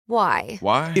Why?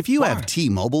 Why? If you have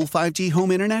T-Mobile 5G home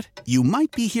internet, you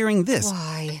might be hearing this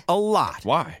Why? a lot.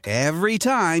 Why? Every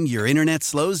time your internet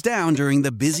slows down during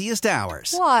the busiest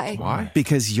hours. Why? Why?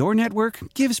 Because your network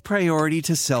gives priority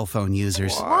to cell phone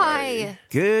users. Why?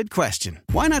 Good question.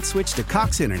 Why not switch to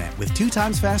Cox Internet with 2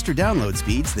 times faster download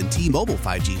speeds than T-Mobile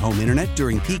 5G home internet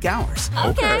during peak hours?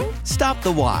 Okay. Stop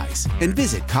the whys and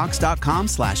visit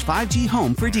cox.com/5G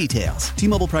home for details.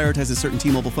 T-Mobile prioritizes certain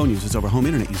T-Mobile phone users over home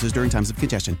internet users during times of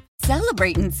congestion.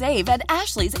 Celebrate and save at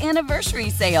Ashley's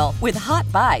Anniversary Sale. With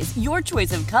Hot Buys, your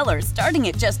choice of colors starting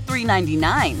at just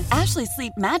 $3.99. Ashley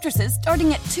Sleep mattresses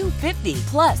starting at $2.50.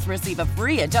 Plus, receive a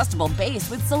free adjustable base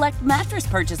with select mattress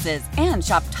purchases. And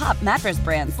shop top mattress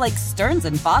brands like Stearns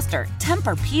 & Foster,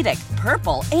 Tempur-Pedic,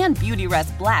 Purple, and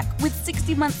Beautyrest Black with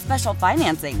 60-month special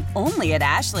financing. Only at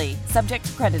Ashley. Subject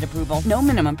to credit approval. No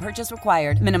minimum purchase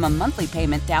required. Minimum monthly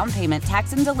payment, down payment,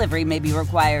 tax, and delivery may be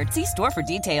required. See store for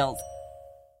details.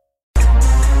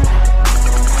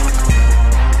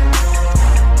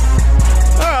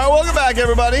 Welcome back,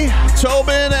 everybody.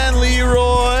 Tobin and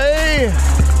Leroy.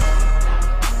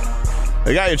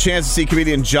 We got your chance to see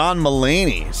comedian John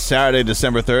Mulaney Saturday,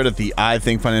 December 3rd at the I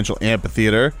Think Financial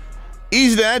Amphitheater.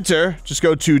 Easy to enter. Just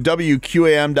go to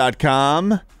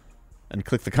WQAM.com and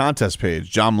click the contest page.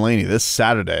 John Mulaney this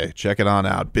Saturday. Check it on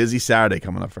out. Busy Saturday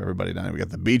coming up for everybody down here. We got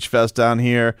the Beach Fest down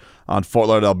here on Fort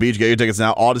Lauderdale Beach. Get your tickets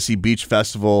now.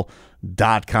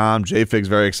 OdysseyBeachFestival.com. J-Fig's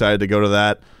very excited to go to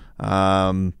that.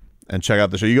 And check out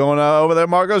the show. You going over there,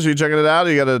 Marcos? Are you checking it out?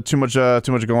 Or you got too much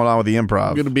going on with the improv?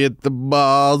 I'm gonna be at the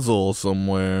Basel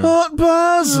somewhere. Hot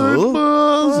Basel.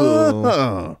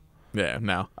 Basel. Yeah,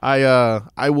 no.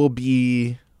 I will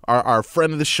be our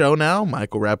friend of the show now,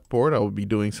 Michael Rappaport. I will be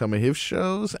doing some of his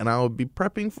shows, and I will be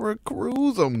prepping for a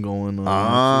cruise I'm going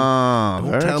on.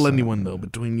 Don't tell anyone though,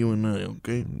 between you and I,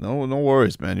 okay? No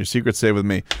worries, man. Your secret's safe with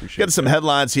me. Get some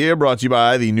headlines here, brought to you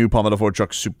by the new Palmetto Ford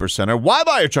Truck Super Center. Why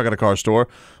buy your truck at a car store?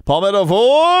 Palmetto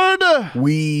Ford.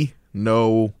 We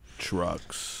know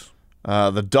trucks.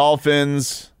 The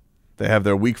Dolphins, they have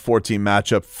their Week 14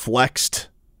 matchup flexed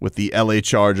with the LA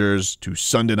Chargers to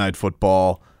Sunday Night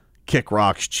Football. Kick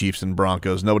rocks, Chiefs and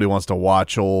Broncos. Nobody wants to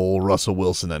watch old Russell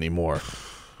Wilson anymore.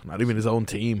 Not even his own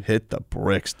team. Hit the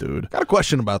bricks, dude. Got a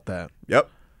question about that. Yep.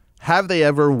 Have they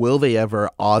ever, will they ever,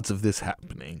 odds of this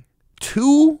happening?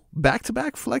 2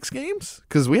 back-to-back flex games?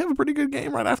 Because we have a pretty good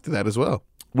game right after that as well.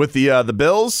 With the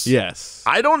Bills? Yes.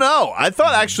 I don't know. I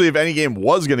thought actually if any game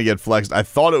was going to get flexed, I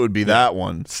thought it would be that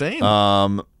one.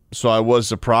 Same. So I was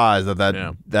surprised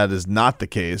that is not the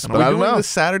case. And but are I we don't doing know. the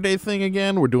Saturday thing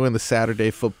again? We're doing the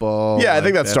Saturday football. Yeah, I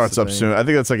think that that's starts the up thing. soon. I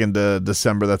think that's like into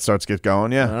December that starts to get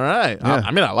going. Yeah. All right. Yeah.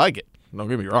 I mean, I like it. Don't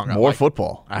get me wrong. I More like it.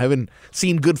 football. I haven't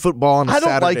seen good football on a I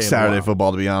Saturday. don't like in a Saturday while.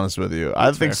 football, to be honest with you.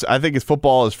 I think it's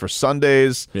football is for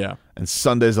Sundays. Yeah. And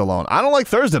Sundays alone. I don't like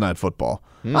Thursday night football.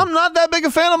 I'm not that big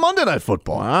a fan of Monday night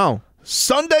football. Wow.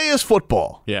 Sunday is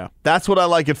football. Yeah. That's what I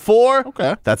like it for.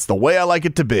 Okay. That's the way I like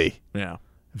it to be. Yeah.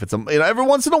 If it's every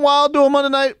once in a while, do a Monday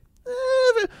night.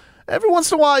 Every once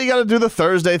in a while, you got to do the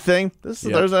Thursday thing. This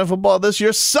is Thursday night football this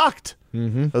year sucked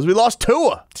because we lost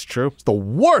Tua. It's true. It's the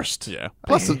worst. Yeah.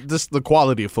 Plus, the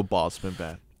quality of football has been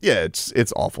bad. Yeah,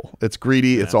 it's awful. It's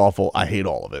greedy. It's awful. I hate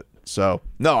all of it. So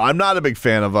no, I'm not a big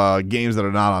fan of games that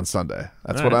are not on Sunday.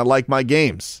 That's what I like my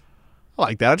games. I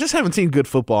like that. I just haven't seen good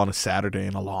football on a Saturday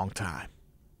in a long time.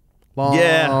 Long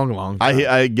time.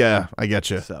 I get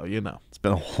you. So, you know. It's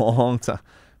been a long time.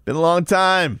 Been a long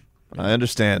time. I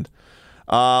understand.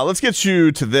 Let's get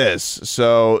you to this.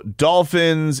 So,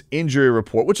 Dolphins injury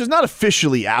report, which is not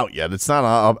officially out yet. It's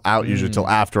not out usually until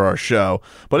after our show.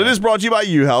 But it is brought to you by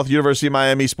UHealth, University of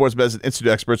Miami Sports Medicine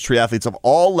Institute experts treat athletes of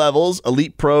all levels,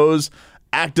 elite pros,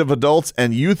 active adults,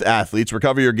 and youth athletes.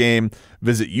 Recover your game.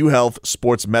 Visit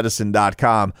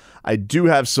uhealthsportsmedicine.com. I do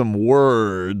have some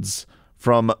words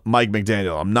from Mike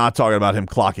McDaniel. I'm not talking about him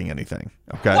clocking anything.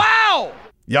 Okay. Wow!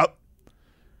 Yep.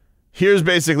 Here's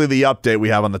basically the update we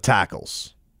have on the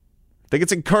tackles. I think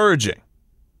it's encouraging.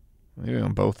 Maybe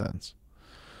on both ends.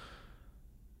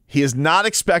 He is not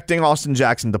expecting Austin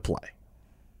Jackson to play.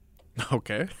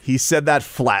 Okay. He said that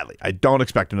flatly. I don't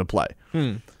expect him to play.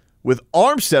 With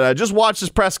Armstead, I just watched his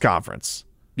press conference.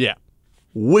 Yeah.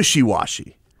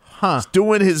 Wishy-washy. He's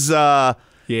doing his,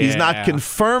 he's not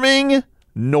confirming,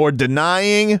 nor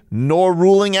denying, nor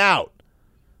ruling out.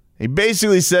 He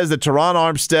basically says that Teron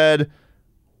Armstead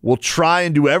will try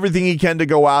and do everything he can to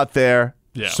go out there,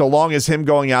 so long as him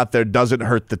going out there doesn't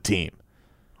hurt the team.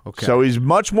 Okay. So he's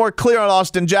much more clear on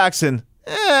Austin Jackson.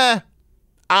 I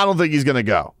don't think he's going to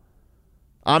go.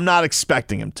 I'm not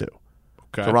expecting him to.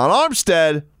 Okay. Teron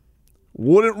Armstead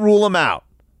wouldn't rule him out.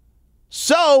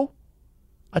 So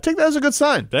I take that as a good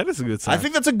sign. That is a good sign. I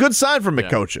think that's a good sign from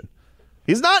McCutchen.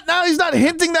 He's not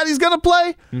hinting that he's going to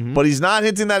play, but he's not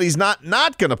hinting that he's not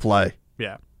going to play.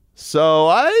 Yeah. So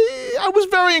I was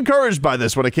very encouraged by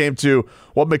this when it came to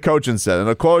what McCutchen said. And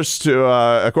of course,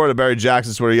 according to Barry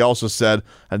Jackson, where he also said,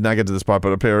 I did not get to this part,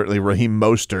 but apparently Raheem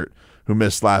Mostert, who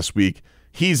missed last week,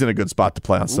 he's in a good spot to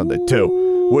play on Sunday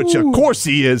too, which of course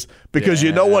he is, because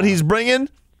you know what he's bringing?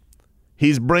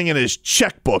 He's bringing his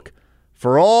checkbook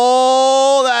for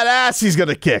all that ass he's going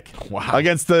to kick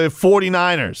against the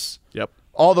 49ers. Yep.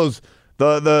 All those,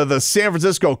 the San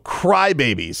Francisco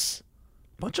crybabies.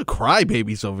 Bunch of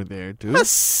crybabies over there, dude.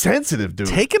 That's sensitive, dude.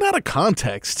 Taken out of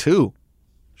context, too.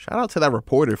 Shout out to that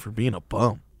reporter for being a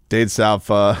bum. Dade South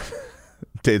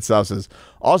says,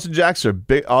 Austin Jackson,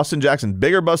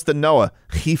 bigger bust than Noah.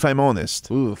 If I'm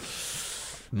honest.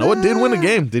 Oof. Noah did win a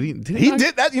game. Did he? He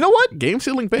did that. You know what? Game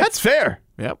sealing pick. That's fair.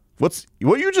 Yep. What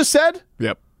you just said?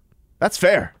 Yep. That's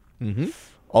fair. Mm-hmm.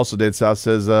 Also, Dade South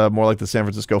says more like the San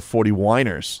Francisco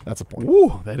 40-winers. That's a point.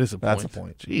 Ooh, that is a point. That's a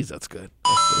point. Jeez, that's good.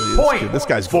 Point. This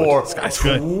guy's good. This guy's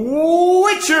good.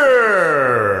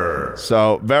 Witcher.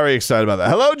 So, very excited about that.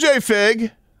 Hello, J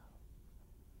Fig.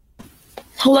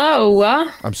 Hello.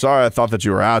 I'm sorry I thought that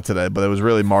you were out today, but it was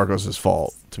really Marcos'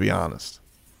 fault, to be honest.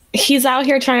 He's out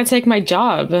here trying to take my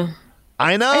job.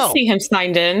 I know. I see him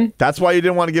signed in. That's why you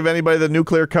didn't want to give anybody the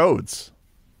nuclear codes.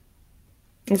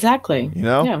 Exactly. You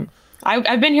know? Yeah.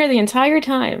 I've been here the entire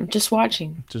time, just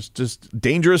watching. Just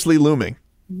dangerously looming.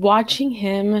 Watching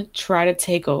him try to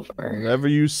take over. Whatever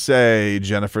you say,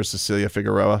 Jennifer Cecilia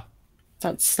Figueroa.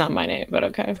 That's not my name, but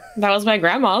okay. That was my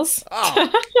grandma's.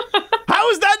 Oh. How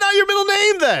is that not your middle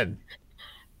name then?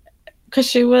 Because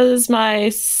she was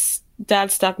my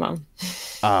dad's stepmom.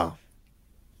 Oh.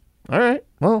 All right.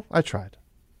 Well, I tried.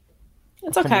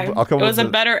 It's okay.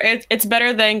 It's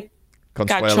better than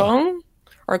Consuela. Cachon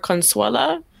or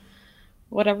Consuela.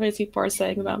 Whatever is people are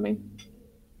saying about me.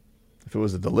 If it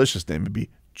was a delicious name, it'd be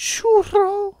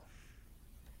Churro.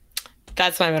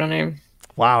 That's my middle name.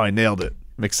 Wow, I nailed it.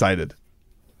 I'm excited.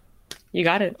 You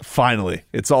got it. Finally.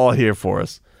 It's all here for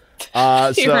us.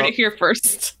 You heard it here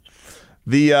first.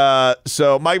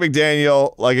 So Mike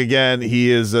McDaniel, like again,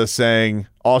 he is saying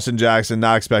Austin Jackson,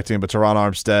 not expecting it, but Teron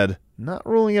Armstead, not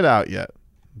ruling it out yet.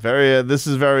 This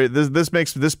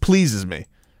pleases me.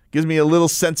 Gives me a little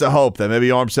sense of hope that maybe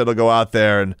Armstead will go out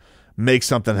there and make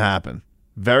something happen.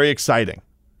 Very exciting.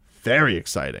 Very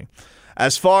exciting.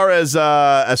 As far as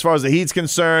the Heat's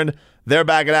concerned, they're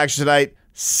back in action tonight.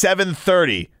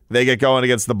 7:30, they get going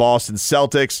against the Boston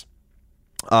Celtics.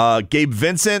 Gabe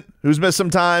Vincent, who's missed some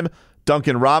time,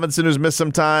 Duncan Robinson, who's missed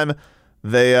some time,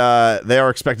 they are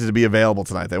expected to be available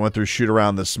tonight. They went through shoot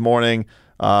around this morning,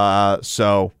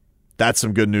 so that's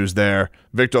some good news there.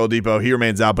 Victor Oladipo, he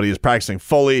remains out, but he is practicing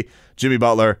fully. Jimmy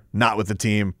Butler, not with the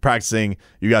team, practicing.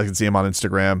 You guys can see him on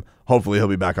Instagram. Hopefully he'll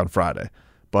be back on Friday.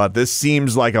 But this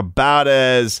seems like about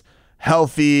as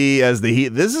healthy as the Heat.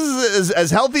 This is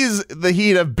as healthy as the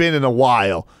Heat have been in a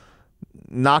while.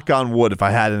 Knock on wood if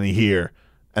I had any here.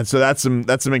 And so that's some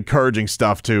encouraging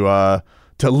stuff to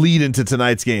lead into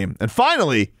tonight's game. And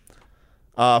finally,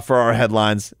 for our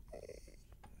headlines,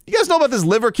 you guys know about this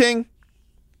Liver King?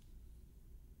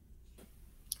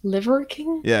 Liver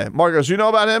King? Yeah, Marcos, you know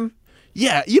about him?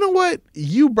 Yeah, you know what?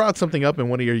 You brought something up in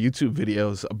one of your YouTube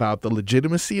videos about the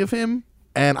legitimacy of him,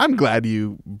 and I'm glad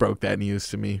you broke that news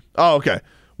to me. Oh, okay.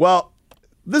 Well,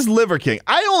 this Liver King,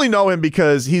 I only know him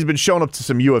because he's been shown up to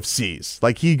some UFCs.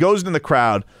 Like, he goes in the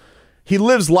crowd. He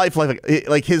lives life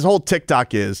like his whole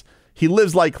TikTok is, he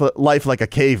lives life like a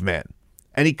caveman.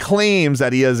 And he claims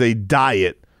that he has a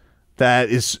diet that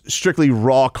is strictly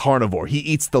raw carnivore. He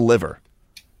eats the liver.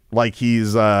 Like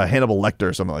he's Hannibal Lecter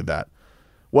or something like that.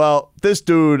 Well, this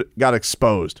dude got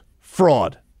exposed.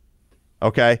 Fraud.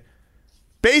 Okay?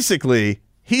 Basically,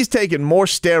 he's taken more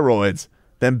steroids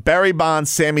than Barry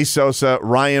Bonds, Sammy Sosa,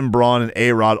 Ryan Braun, and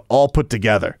A-Rod all put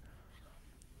together.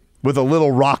 With a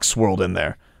little rock swirled in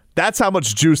there. That's how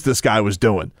much juice this guy was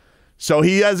doing. So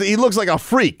he looks like a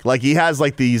freak. Like he has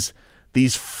like these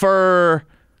fur,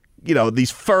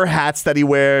 these fur hats that he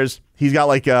wears. He's got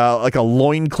like a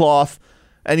loincloth.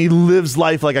 And he lives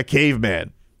life like a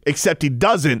caveman. Except he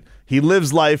doesn't. He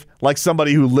lives life like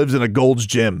somebody who lives in a Gold's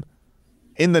Gym.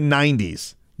 In the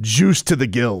 90s. Juice to the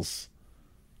gills.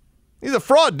 He's a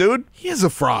fraud, dude. He is a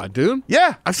fraud, dude.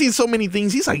 Yeah. I've seen so many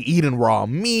things. He's like eating raw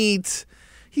meat.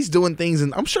 He's doing things,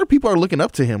 and I'm sure people are looking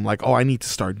up to him like, oh, I need to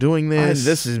start doing this.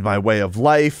 This is my way of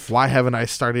life. Why haven't I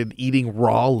started eating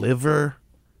raw liver?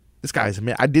 This guy's a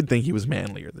man. I did think he was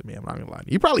manlier than me. I'm not going to lie.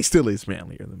 He probably still is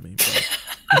manlier than me. But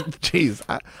Jeez,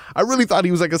 I really thought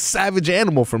he was like a savage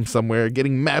animal from somewhere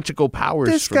getting magical powers.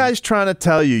 This guy's trying to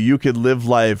tell you could live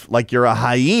life like you're a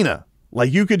hyena.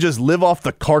 Like you could just live off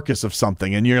the carcass of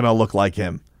something and you're going to look like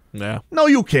him. Yeah. No,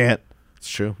 you can't. It's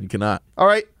true. You cannot. All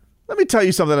right. Let me tell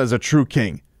you something as a true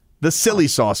king. The silly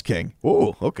sauce king.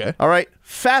 Oh, okay. All right.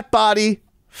 Fat body,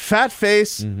 fat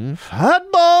face, fat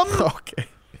bum. Okay.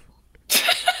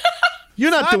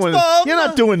 You're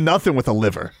not doing nothing with a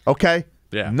liver, okay?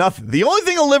 Yeah. Nothing. The only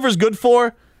thing a liver's good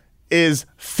for is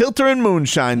filtering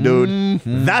moonshine, dude.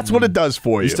 That's what it does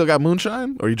for you. You still got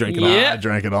moonshine? Or you drank it all? Yeah. I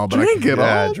drank it all. But Drink it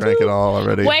all, I drank it all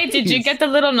already. Wait, did you get the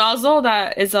little nozzle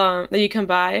that is that you can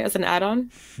buy as an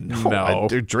add-on? No.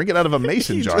 Dude, drink it out of a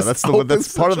mason He jar. just That's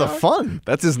opens part of the the jar? fun.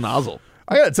 That's his nozzle.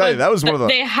 I gotta tell you, that was one of the.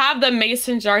 They have the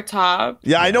mason jar top.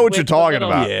 Yeah, I know what with you're the talking little-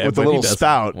 about Yeah, with the but he little doesn't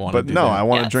spout. wanna But do no, that. I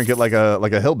want to Yes. drink it like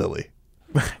a hillbilly.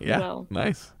 Yeah. Well.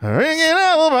 Nice. Ring it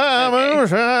out by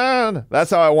moonshine.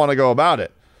 That's how I want to go about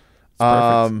it.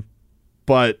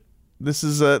 But this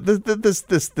is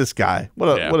this guy.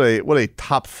 What a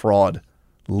top fraud.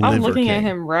 I'm liver looking at king.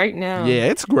 him right now. Yeah,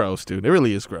 it's gross, dude. It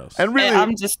really is gross. And really,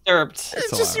 I'm disturbed.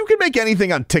 it's just you can make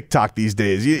anything on TikTok these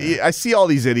days. I see all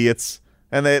these idiots,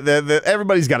 and they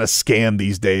everybody's got a scam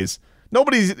these days. They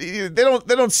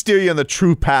don't steer you on the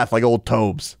true path like old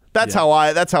Tobes. That's how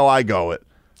I go it.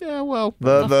 Yeah, well.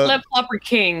 The flip flopper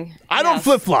king. I don't Yes.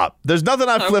 flip flop. There's nothing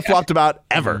I've flip flopped about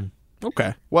ever.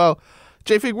 Okay. Well,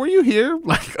 J-Fig, were you here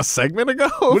like a segment ago?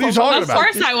 What are you talking Of about?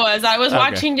 course I was. I was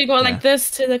watching you go like this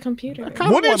to the computer.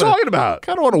 What are you talking about?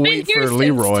 Kind of want to Been wait here for since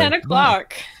Leroy. 10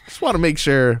 o'clock. Just want to make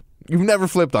sure you've never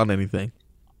flipped on anything,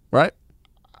 right?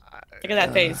 Look at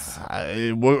that face.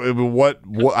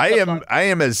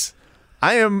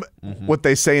 I am what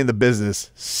they say in the business,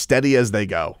 steady as they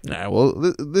go. Nah, well,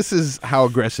 this is how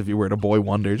aggressive you were to Boy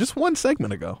Wonder just one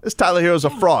segment ago. This Tyler Hero's a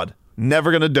fraud.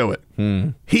 Never gonna do it.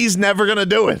 He's never gonna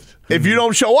do it. If you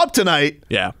don't show up tonight,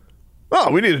 Yeah.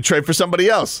 we need to trade for somebody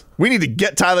else. We need to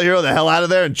get Tyler Hero the hell out of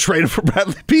there and trade him for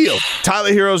Bradley Beal.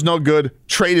 Tyler Hero's no good.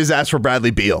 Trade his ass for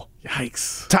Bradley Beal.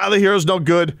 Yikes. Tyler Hero's no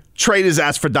good. Trade his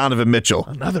ass for Donovan Mitchell.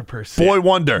 Another person. Boy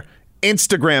Wonder,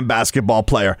 Instagram basketball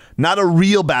player, not a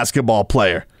real basketball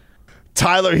player.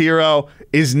 Tyler Hero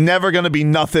is never going to be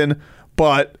nothing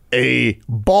but a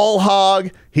ball hog.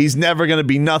 He's never going to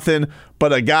be nothing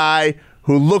but a guy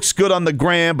who looks good on the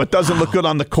gram but doesn't look good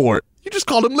on the court. You just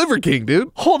called him Liver King, dude.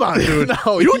 Hold on, dude.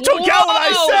 No, you you- took out what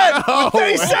I said. No. What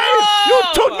they said. You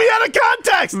took me out of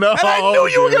context. No, and I knew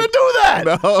you were dude. going to do that.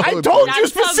 No, I told you That's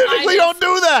specifically how mine don't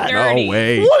do that. is. No Dirty.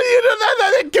 way. What are you doing?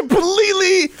 That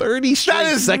completely 30 straight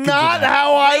That is seconds not of that.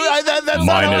 how that's not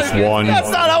Minus how I- one. That's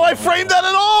not how I framed that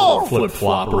at all. Flip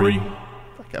floppery.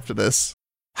 After this.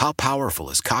 How powerful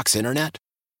is Cox Internet?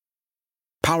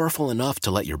 Powerful enough to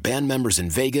let your band members in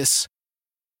Vegas,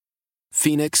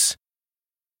 Phoenix,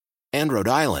 and Rhode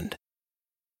Island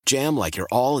jam like you're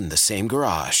all in the same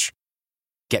garage.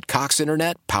 Get Cox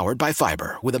Internet powered by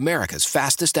fiber with America's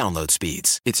fastest download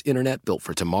speeds. It's internet built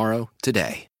for tomorrow,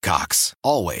 today. Cox,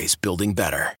 always building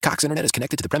better. Cox Internet is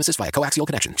connected to the premises via coaxial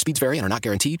connection. Speeds vary and are not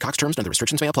guaranteed. Cox terms and other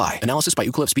restrictions may apply. Analysis by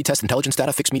Ookla Speed Test Intelligence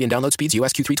Data. Fixed median download speeds.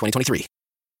 US Q3 2023.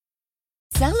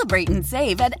 Celebrate and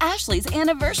save at Ashley's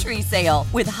Anniversary Sale.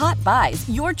 With Hot Buys,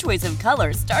 your choice of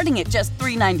colors starting at just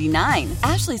 $3.99.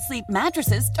 Ashley Sleep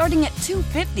mattresses starting at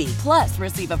 $2.50. Plus,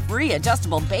 receive a free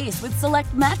adjustable base with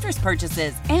select mattress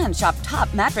purchases. And shop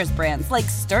top mattress brands like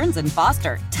Stearns &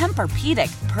 Foster,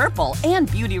 Tempur-Pedic, Purple, and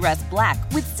Beautyrest Black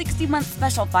with 60-month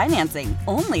special financing.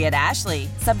 Only at Ashley.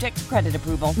 Subject to credit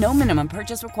approval. No minimum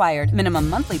purchase required. Minimum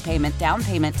monthly payment, down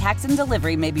payment, tax, and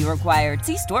delivery may be required.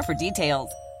 See store for details.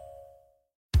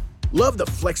 Love the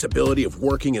flexibility of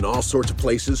working in all sorts of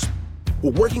places?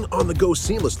 Well, working on the go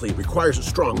seamlessly requires a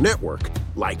strong network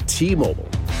like T-Mobile.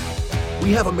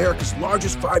 We have America's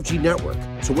largest 5G network,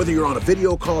 so whether you're on a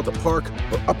video call at the park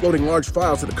or uploading large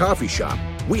files at the coffee shop,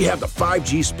 we have the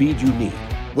 5G speed you need.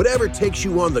 Whatever takes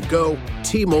you on the go,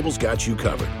 T-Mobile's got you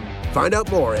covered. Find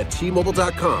out more at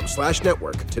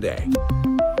T-Mobile.com/network today.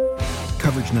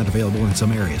 Coverage not available in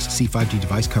some areas. See 5G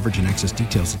device coverage and access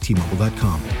details at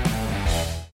T-Mobile.com.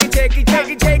 Take it.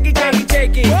 Take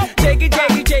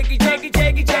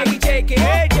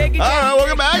it. All right,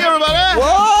 welcome back, everybody.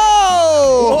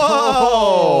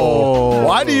 Whoa!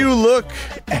 Why do you look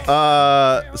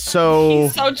so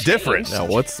He's so changed. different? Now,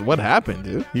 what happened,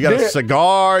 dude? You got a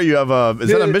cigar. You have is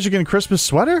that a Michigan Christmas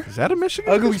sweater? Is that a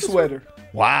Michigan? Ugly Christmas? sweater.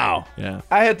 Wow. Yeah.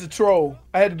 I had to troll.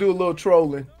 I had to do a little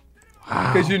trolling.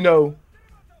 Because,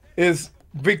 it's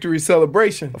victory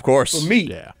celebration. Of course. For me.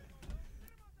 Yeah.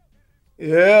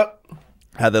 Yep.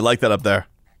 How'd they like that up there?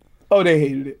 Oh, they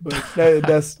hated it. But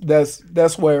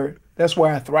that's where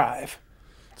I thrive.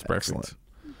 It's perfect.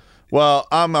 Well,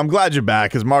 I'm glad you're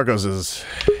back because Marcos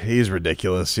he's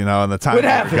ridiculous, and the time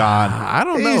that we're gone. I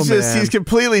don't know, man. He's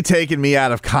completely taken me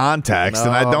out of context,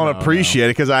 and I don't appreciate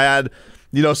it because I had,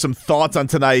 some thoughts on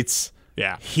tonight's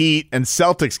Heat and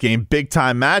Celtics game, big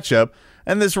time matchup,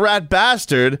 and this rat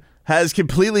bastard has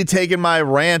completely taken my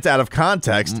rant out of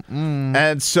context,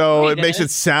 and so it makes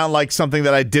it sound like something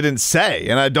that I didn't say,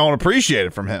 and I don't appreciate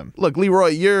it from him. Look, Leroy,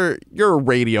 you're a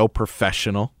radio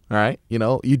professional, all right?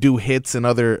 You do hits in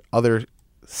other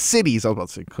cities. I was about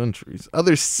to say countries.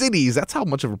 Other cities. That's how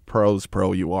much of a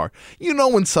pro you are. You know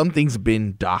when something's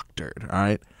been doctored, all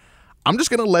right? I'm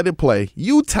just going to let it play.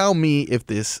 You tell me if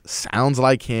this sounds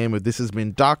like him, if this has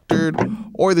been doctored,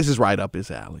 or this is right up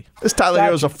his alley. This Tyler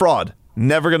Hero's a fraud.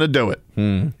 Never going to do it.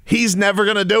 He's never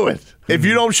going to do it. If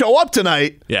you don't show up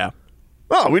tonight,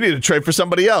 we need to trade for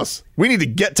somebody else. We need to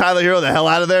get Tyler Hero the hell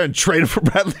out of there and trade him for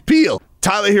Bradley Beal.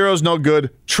 Tyler Hero's no good.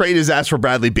 Trade his ass for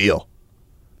Bradley Beal.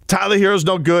 Tyler Hero's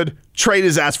no good. Trade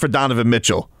his ass for Donovan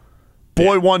Mitchell.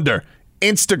 Boy wonder.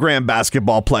 Instagram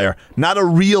basketball player. Not a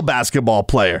real basketball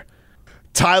player.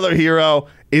 Tyler Hero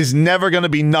is never going to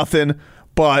be nothing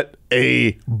but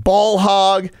a ball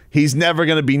hog. He's never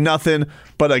going to be nothing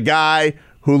but a guy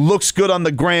who looks good on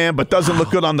the gram but doesn't look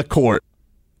good on the court.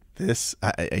 You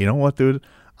know what, dude?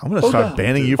 I'm going to start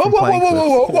banning you from playing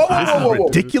clips. This is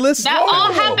ridiculous. That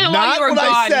all happened while you were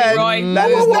gone, Leroy. That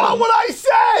is not what I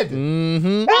said.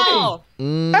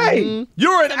 Hey,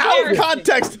 you're an out of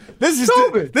context. This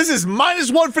is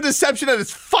 -1 for deception at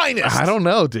its finest. I don't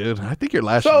know, dude. I think you're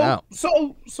lashing out.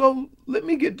 So let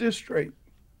me get this straight.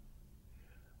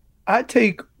 I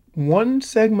take one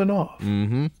segment off,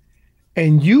 and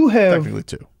you have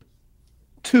technically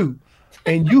two,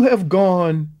 and you have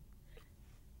gone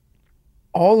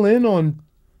all in on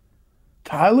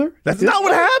Tyler. That's not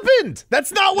what happened.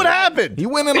 That's not what happened. You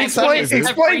went in on Explain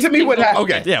to me what happened.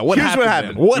 Okay, yeah. Here's what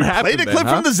happened. What happened? Played a clip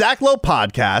from the Zach Lowe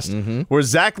podcast where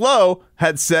Zach Lowe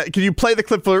had said, "Can you play the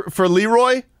clip for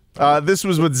Leroy?" This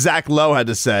was what Zach Lowe had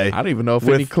to say. I don't even know if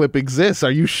any clip exists.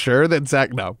 Are you sure that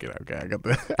Zach? No, okay. I got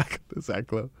the Zach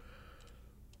Lowe.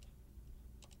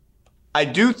 I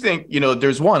do think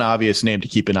there's one obvious name to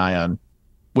keep an eye on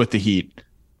with the Heat.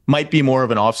 Might be more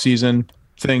of an off-season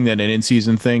thing than an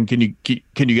in-season thing. Can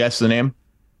you guess the name?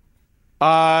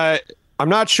 I'm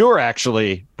not sure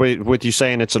actually. With you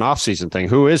saying it's an off-season thing,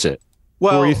 who is it?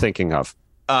 Well, who are you thinking of?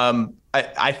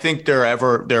 I think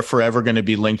they're forever going to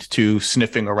be linked to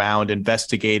sniffing around,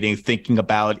 investigating, thinking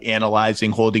about,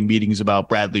 analyzing, holding meetings about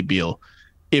Bradley Beal.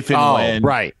 If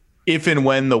and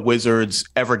when the Wizards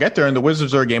ever get there, and the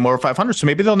Wizards are a game over 500, so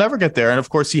maybe they'll never get there. And of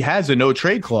course, he has a no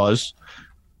trade clause.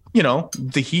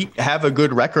 The Heat have a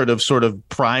good record of sort of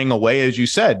prying away, as you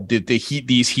said,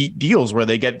 these Heat deals where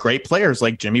they get great players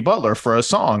like Jimmy Butler for a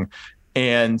song.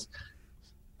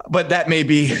 But that may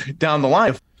be down the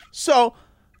line. So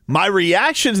my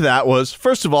reaction to that was,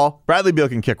 first of all, Bradley Beal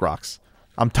can kick rocks.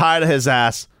 I'm tired of his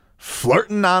ass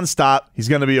flirting nonstop. He's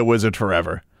going to be a Wizard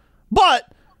forever.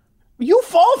 But you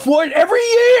fall for it every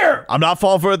year. I'm not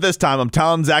falling for it this time. I'm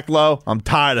telling Zach Lowe, I'm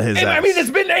tired of his ass. I mean, it's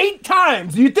been 8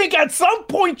 times. You think at some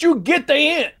point you get the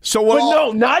hint. So what? But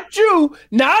no, not you,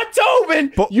 not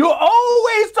Tobin. You're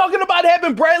always talking about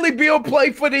having Bradley Beal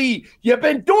play for the Heat. You've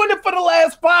been doing it for the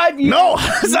last 5 years. No,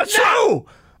 that's not true.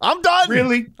 I'm done.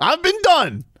 Really? I've been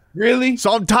done. Really?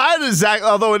 So I'm tired of Zach,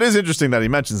 although it is interesting that he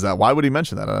mentions that. Why would he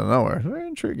mention that out of nowhere? Very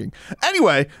intriguing.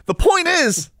 Anyway, the point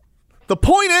is,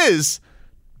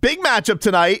 big matchup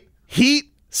tonight, Heat,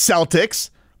 Celtics,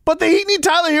 but the Heat need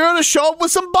Tyler Hero to show up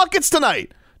with some buckets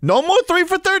tonight. No more 3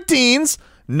 for 13s,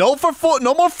 no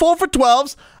more 4 for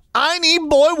 12s. I need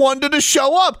Boy Wonder to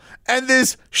show up. And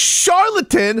this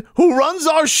charlatan who runs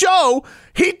our show,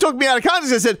 he took me out of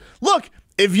context and said, look,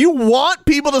 if you want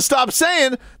people to stop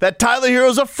saying that Tyler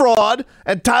Hero's a fraud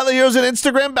and Tyler Hero's an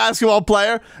Instagram basketball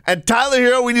player and Tyler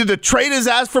Hero, we need to trade his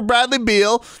ass for Bradley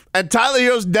Beal and Tyler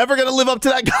Hero's never going to live up to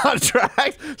that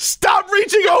contract, stop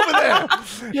reaching over there.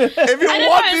 If you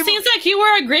want people, it seems like you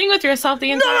were agreeing with yourself the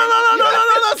entire time. No,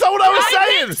 that's not what I was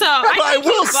saying. Think so. But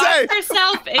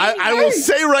I will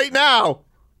say right now,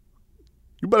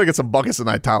 you better get some buckets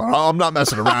tonight, Tyler. I'm not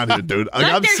messing around here, dude.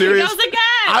 I'm serious.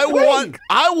 I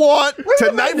want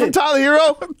tonight from Tyler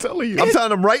Hero. I'm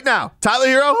telling him right now. Tyler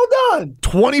Hero, hold on.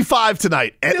 25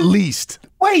 tonight, at least.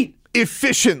 Wait.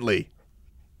 Efficiently.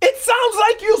 It sounds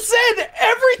like you said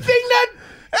everything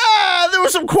that... there were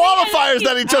some qualifiers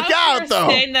that he took out, though.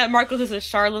 Saying that Marcos is a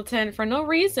charlatan for no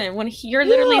reason when you're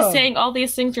literally saying all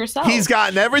these things yourself. He's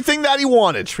gotten everything that he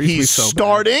wanted. He's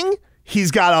starting.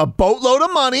 He's got a boatload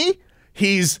of money.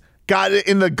 He's got it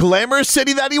in the glamorous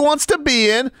city that he wants to be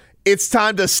in. it's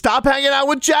time to stop hanging out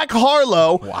with Jack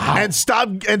Harlow and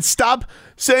stop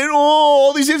saying, oh,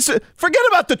 all these forget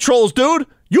about the trolls, dude.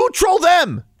 You troll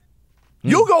them.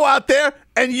 You go out there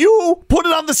and you put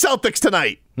it on the Celtics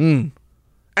tonight. And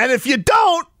if you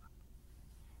don't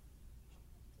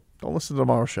listen to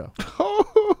tomorrow's show.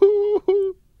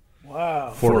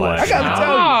 Wow. I gotta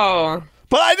tell you.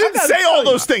 But I didn't say all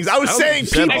those things. I was saying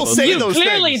people say those things.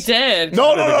 You clearly did.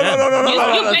 No.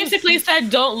 You basically said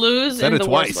don't lose in the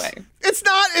worst way. It's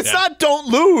not don't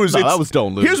lose. No, that was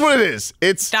don't lose. Here's what it is.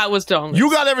 That was don't lose.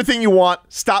 You got everything you want.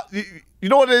 Stop. You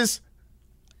know what it is?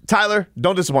 Tyler,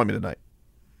 don't disappoint me tonight.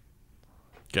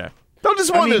 Okay. Don't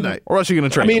disappoint me tonight. Or else you're going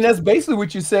to trade me. That's basically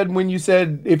what you said when you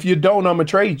said, if you don't, I'm going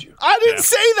to trade you. I didn't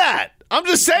say that. I'm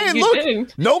just saying,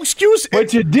 look, no excuse.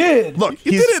 But you did. Look,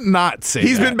 you did not say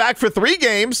He's been back for 3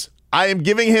 games. I am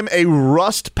giving him a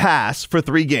rust pass for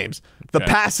 3 games. The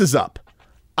pass is up.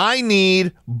 I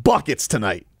need buckets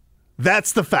tonight.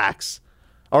 That's the facts.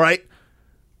 All right?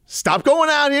 Stop going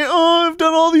out here. Oh, I've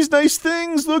done all these nice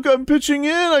things. Look, I'm pitching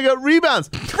in. I got rebounds.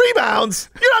 Rebounds?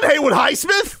 You're not Haywood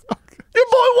Highsmith. You're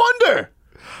Boy Wonder.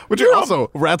 Which you're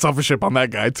also rats off a ship on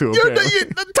that guy, too.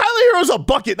 Tyler Hero's a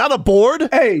bucket, not a board.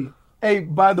 Hey,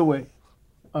 by the way,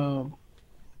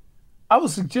 I would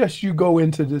suggest you go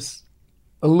into this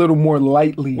a little more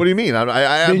lightly. What do you mean?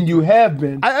 Than you have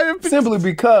been. Simply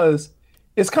because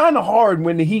it's kind of hard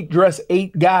when the Heat dress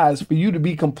 8 guys for you to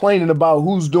be complaining about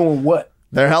who's doing what.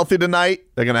 They're healthy tonight.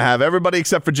 They're going to have everybody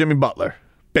except for Jimmy Butler,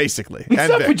 basically.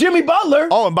 Except for Jimmy Butler.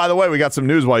 Oh, and by the way, we got some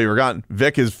news while you were gone.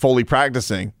 Vic is fully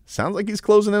practicing. Sounds like he's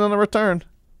closing in on a return,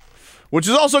 which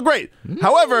is also great.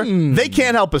 However, they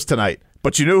can't help us tonight.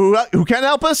 But you know who can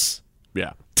help us?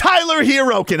 Yeah. Tyler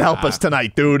Hero can help us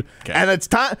tonight, dude. Okay. And it's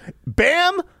time.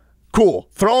 Bam. Cool.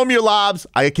 Throw him your lobs.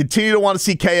 I continue to want to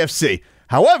see KFC.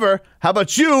 However, how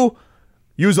about you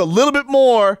use a little bit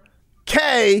more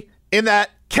K in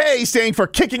that K standing for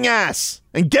kicking ass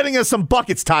and getting us some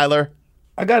buckets, Tyler?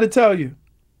 I got to tell you,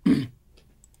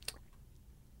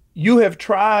 you have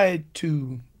tried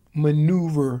to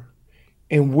maneuver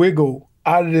and wiggle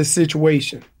out of this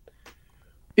situation.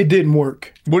 It didn't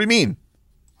work. What do you mean?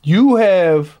 You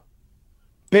have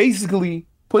basically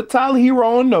put Tyler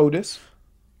Hero on notice.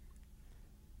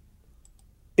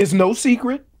 It's no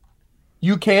secret.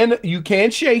 You can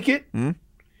shake it. Mm-hmm.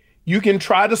 You can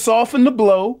try to soften the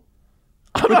blow.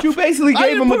 But you basically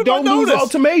gave him a don't lose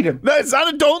ultimatum. No, it's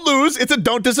not a don't lose. It's a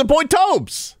don't disappoint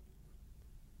Tobes.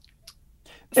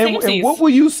 And what will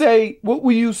you say? What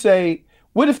will you say?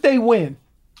 What if they win?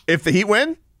 If the Heat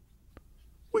win,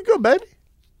 we go, baby.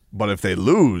 But if they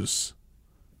lose,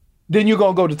 then you're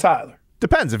going to go to Tyler.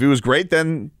 Depends. If he was great,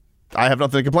 then I have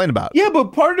nothing to complain about. Yeah,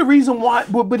 but part of the reason why,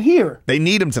 but here. They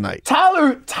need him tonight.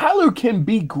 Tyler can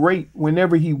be great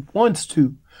whenever he wants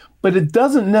to, but it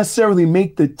doesn't necessarily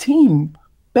make the team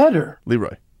better.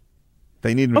 Leroy,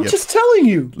 they need him I'm just telling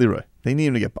you. Leroy, they need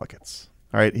him to get buckets.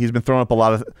 All right? He's been throwing up a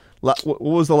lot of. What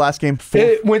was the last game?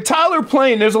 When Tyler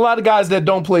playing, there's a lot of guys that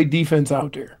don't play defense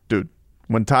out there. Dude,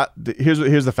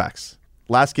 here's the facts.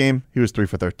 Last game, he was 3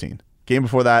 for 13. Game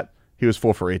before that, he was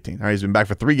 4 for 18. All right, he's been back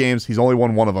for 3 games. He's only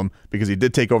won one of them because he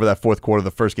did take over that fourth quarter,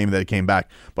 the first game that he came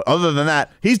back. But other than that,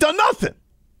 he's done nothing.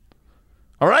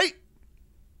 All right?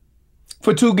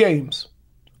 For 2 games.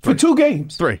 For 2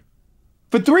 games. 3.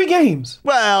 For 3 games.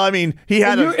 Well, I mean, he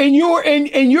had and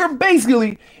you're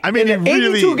basically in an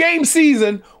 82-game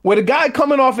season with a guy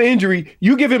coming off an injury,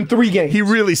 you give him 3 games. He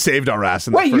really saved our ass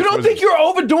in that Wait, you don't think you're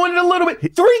overdoing it a little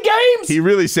bit? 3 games? He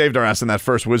really saved our ass in that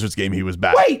first Wizards game he was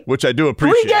back. Which I do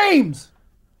appreciate. 3 games.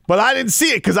 But I didn't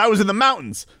see it because I was in the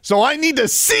mountains. So I need to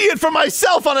see it for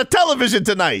myself on a television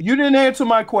tonight. You didn't answer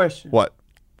my question. What?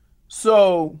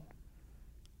 So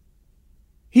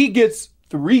he gets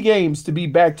 3 games to be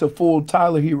back to full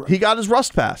Tyler Hero. He got his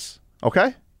rust pass.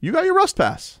 Okay? You got your rust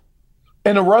pass.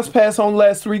 And a rust pass on the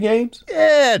last 3 games?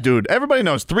 Yeah, dude. Everybody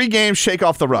knows 3 games, shake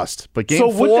off the rust. But game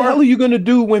 4... So what the hell are you going to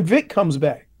do when Vic comes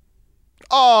back?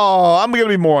 Oh, I'm going to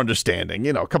be more understanding.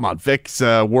 You know, come on. Vic's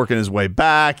working his way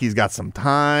back. He's got some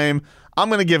time. I'm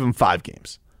going to give him 5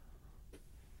 games.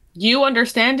 You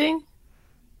understanding?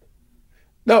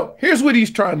 No, here's what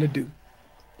he's trying to do.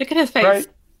 Look at his face. Right?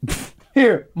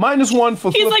 Here, -1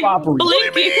 for flip-floppery.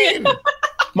 What do you mean?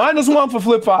 -1 for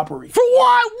flip-floppery. For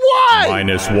what? Why?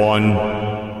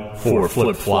 -1 for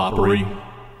flip-floppery.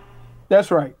 That's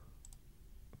right.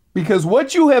 Because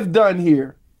what you have done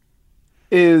here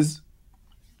is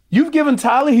you've given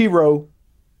Tyler Hero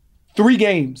 3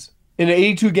 games in an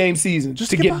 82-game season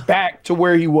just to get back to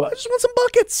where he was. I just want some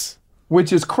buckets.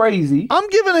 Which is crazy. I'm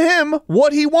giving him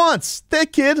what he wants.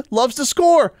 That kid loves to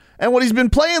score. And what he's been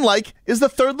playing like is the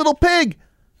third little pig.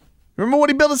 Remember what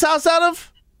he built his house out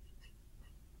of?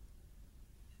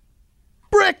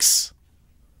 Bricks.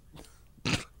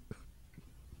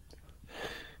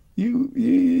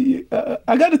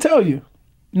 I got to tell you,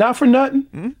 not for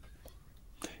nothing.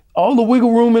 All the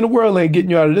wiggle room in the world ain't getting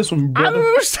you out of this one, brother. I don't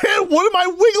understand. What am I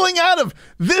wiggling out of?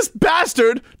 This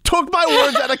bastard took my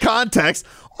words out of context.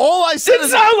 All I said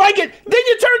is sound like it. Then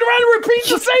you turned around and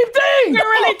repeated the same thing. You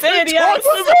really did, yes.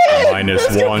 -1. It's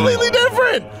completely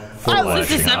different. This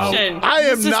is deception. I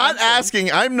am not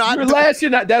asking. I'm not.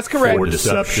 You're not. That's correct. For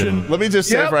deception. Let me just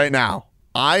say it right now.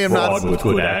 I am Fraud not. with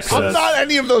good access. I'm not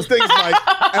any of those things, Mike.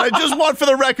 And I just want for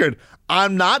the record,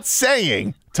 I'm not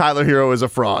saying Tyler Hero is a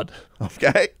fraud.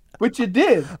 Okay? But you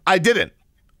did. I didn't.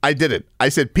 I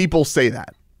said people say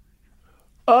that.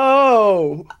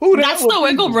 Oh, that's the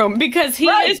wiggle room because he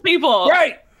is people.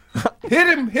 Right. Hit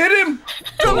him.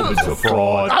 Tobin's a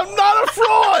fraud. I'm not a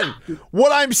fraud.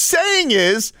 What I'm saying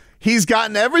is he's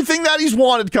gotten everything that he's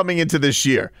wanted coming into this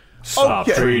year. Stop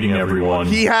treating everyone.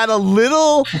 He had a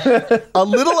little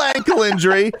ankle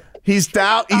injury. He's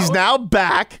now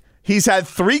back. He's had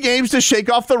 3 games to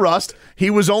shake off the rust. He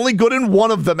was only good in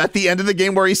one of them at the end of the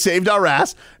game where he saved our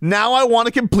ass. Now I want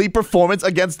a complete performance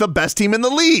against the best team in the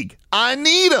league. I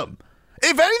need him.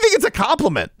 If anything, it's a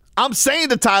compliment. I'm saying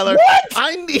to Tyler, what?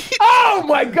 I need. Oh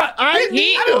my God! I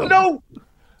don't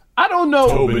know.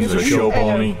 Tobin's a show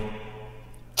pony.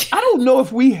 I don't know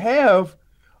if we have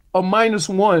a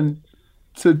 -1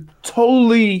 to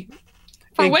totally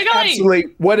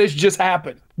encapsulate what has just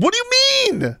happened. What do you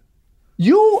mean?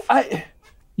 You are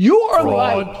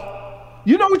fraud. Like,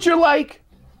 you know what you're like?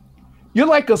 You're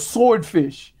like a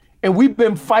swordfish, and we've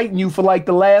been fighting you for like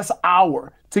the last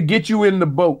hour to get you in the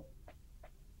boat.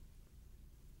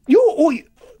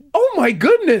 Oh my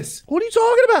goodness. What are you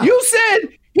talking about? You said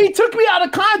he took me out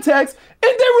of context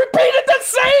and then repeated the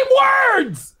same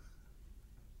words.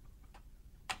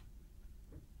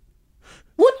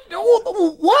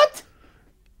 What?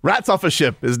 Rats Off a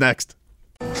Ship is next.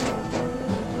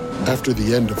 After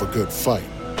the end of a good fight,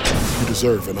 you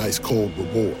deserve an ice-cold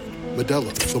reward.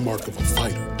 Modelo is the mark of a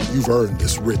fighter. You've earned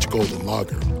this rich golden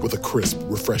lager with a crisp,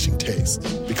 refreshing taste.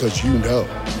 Because you know,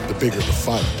 the bigger the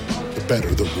fight, the better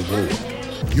the reward.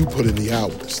 You put in the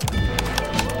hours,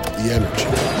 the energy,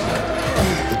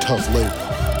 the tough labor.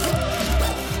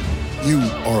 You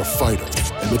are a fighter,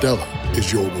 and Modelo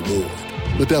is your reward.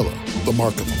 Modelo, the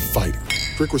mark of a fighter.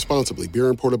 Drink responsibly. Beer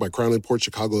imported by Crown Imports,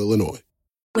 Chicago, Illinois.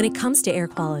 When it comes to air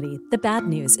quality, the bad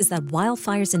news is that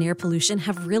wildfires and air pollution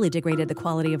have really degraded the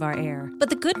quality of our air. But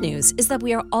the good news is that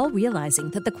we are all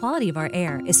realizing that the quality of our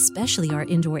air, especially our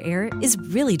indoor air, is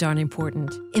really darn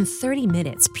important. In 30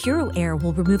 minutes, Puro Air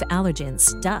will remove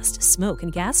allergens, dust, smoke,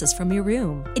 and gases from your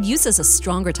room. It uses a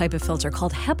stronger type of filter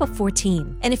called HEPA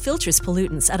 14, and it filters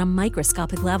pollutants at a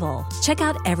microscopic level. Check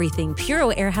out everything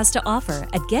Puro Air has to offer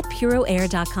at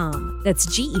getpuroair.com. That's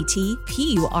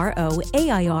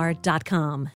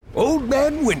GETPUROAIR.com. Old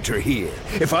Man Winter here.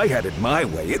 If I had it my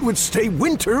way, it would stay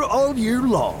winter all year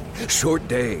long. Short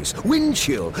days, wind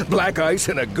chill, black ice,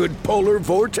 and a good polar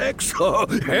vortex. Oh,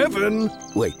 heaven.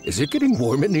 Wait, is it getting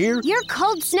warm in here? Your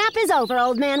cold snap is over,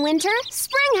 Old Man Winter.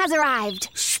 Spring has arrived.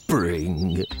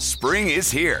 Spring. Spring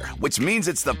is here, which means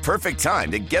it's the perfect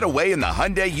time to get away in the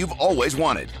Hyundai you've always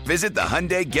wanted. Visit the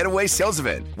Hyundai Getaway Sales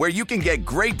Event, where you can get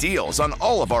great deals on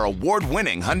all of our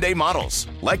award-winning Hyundai models,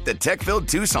 like the tech-filled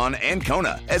Tucson and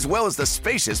Kona, as well as the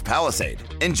spacious Palisade.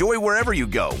 Enjoy wherever you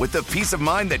go with the peace of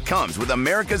mind that comes with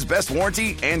America's best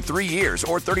warranty and 3 years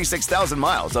or 36,000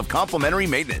 miles of complimentary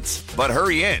maintenance. But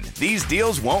hurry in, these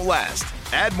deals won't last.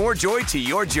 Add more joy to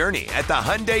your journey at the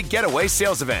Hyundai Getaway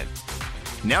Sales Event.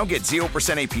 Now get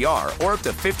 0% APR or up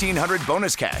to $1,500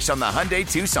 bonus cash on the Hyundai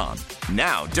Tucson.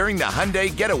 Now, during the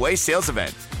Hyundai Getaway Sales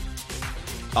Event.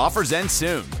 Offers end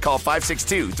soon. Call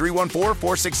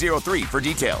 562-314-4603 for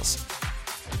details.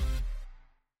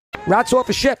 Rats Off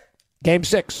a Ship, Game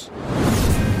 6.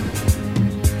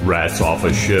 Rats Off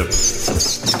a Ship.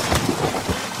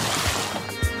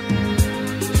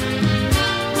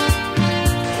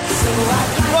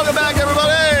 Welcome back, everybody.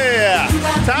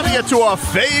 Time to get to our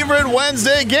favorite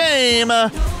Wednesday game.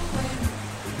 The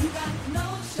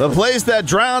place that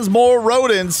drowns more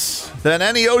rodents than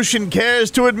any ocean cares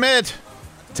to admit.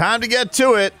 Time to get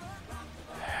to it.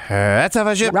 Rats Off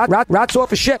a Ship. Rats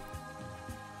Off a Ship.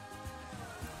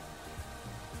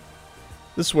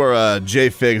 This is where Jay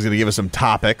Fig is going to give us some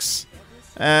topics,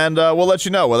 and we'll let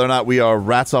you know whether or not we are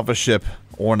rats off a ship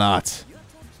or not.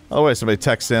 By the way, somebody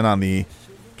texts in on the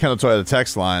Kendall Toyota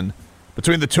text line.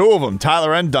 Between the two of them,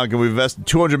 Tyler and Duncan, we've invested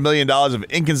 $200 million of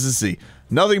inconsistency.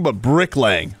 Nothing but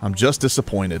bricklaying. I'm just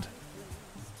disappointed.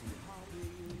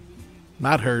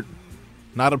 Not hurt.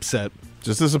 Not upset.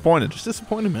 Just disappointed. Just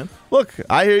disappointed, man. Look,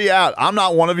 I hear you out. I'm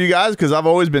not one of you guys because I've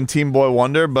always been Team Boy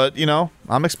Wonder, but,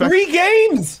 I'm expecting... 3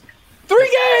 games!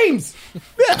 3 games!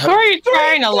 Yeah. Who are you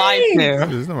trying to lie to?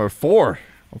 This is number 4.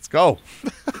 Let's go.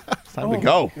 It's time to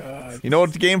go. You know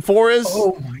what game 4 is?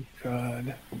 Oh, my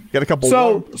God. Get a couple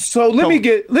let me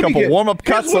get warm-up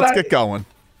cuts. Let's get going.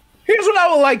 Here's what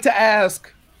I would like to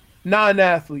ask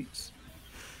non-athletes.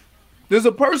 There's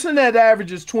a person that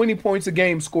averages 20 points a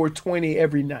game, score 20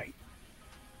 every night.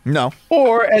 No.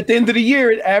 Or at the end of the year,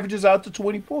 it averages out to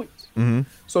 20 points. Mm-hmm.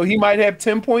 So he might have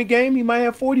 10-point game. He might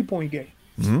have 40-point game.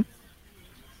 Mm-hmm.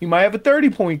 He might have a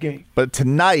 30-point game. But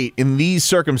tonight, in these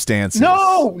circumstances...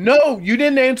 No, you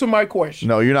didn't answer my question.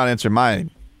 No, you're not answering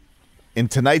mine. In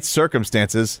tonight's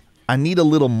circumstances, I need a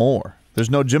little more.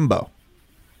 There's no Jimbo.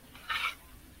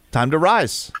 Time to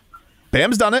rise.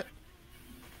 Bam's done it.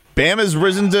 Bam has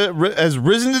risen to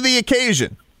the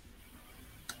occasion.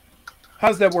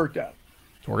 How's that worked out?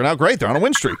 It's working out great. They're on a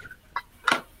win streak.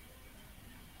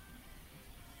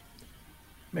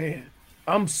 Man,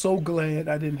 I'm so glad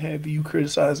I didn't have you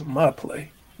criticizing my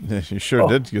play. Yeah, you sure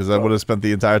did, because I would have spent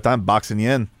the entire time boxing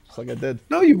you in, just like I did.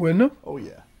 No, you wouldn't have. Oh,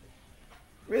 yeah.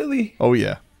 Really? Oh,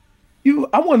 yeah.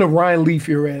 I want to Ryan Leaf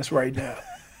your ass right now.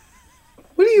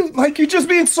 What do you, you're just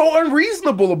being so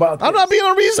unreasonable about this. I'm not being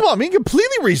unreasonable. I'm being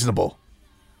completely reasonable.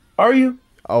 Are you?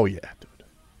 Oh, yeah, dude.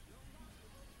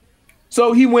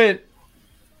 So he went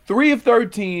 3 of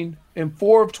 13 and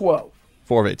 4 of 12.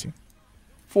 4 of 18.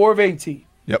 4 of 18.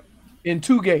 Yep. In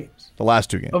 2 games. The last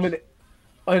 2 games. Of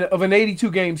an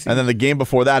 82-game season. And then the game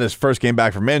before that, his first game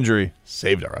back from injury,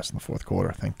 saved our ass in the fourth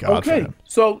quarter. Thank God for him.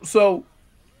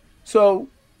 So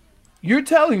you're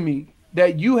telling me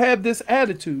that you have this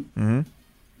attitude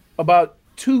about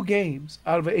 2 games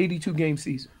out of an 82-game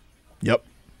season. Yep.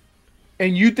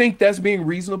 And you think that's being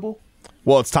reasonable?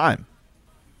 Well, it's time.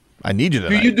 I need you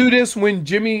tonight. Do you do this when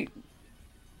Jimmy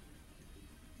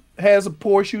has a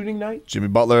poor shooting night? Jimmy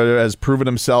Butler has proven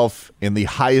himself in the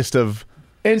highest of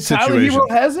and Tyler Hero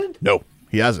hasn't? No,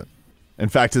 he hasn't. In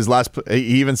fact, his last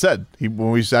he even said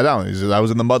when we sat down, he said, I was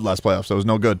in the mud last playoff, so it was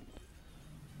no good.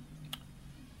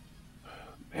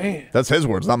 Man. That's his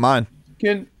words, not mine.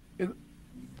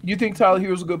 You think Tyler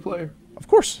Hero's a good player? Of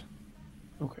course.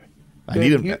 Okay. I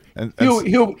need him.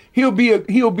 He'll be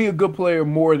a good player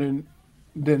more than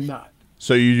not.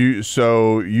 So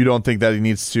you don't think that he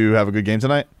needs to have a good game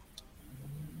tonight?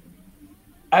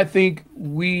 I think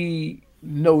we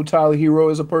know Tyler Hero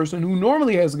as a person who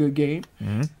normally has a good game,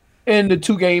 and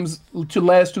the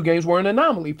last 2 games were an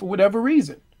anomaly for whatever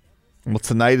reason. Well,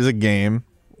 tonight is a game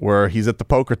where he's at the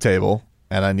poker table,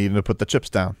 and I need him to put the chips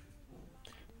down.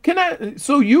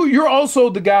 So you're also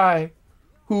the guy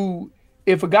who,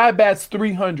 if a guy bats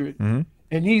 300 and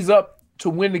he's up to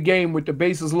win the game with the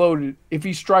bases loaded, if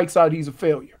he strikes out, he's a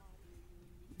failure.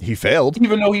 He failed.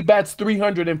 Even though he bats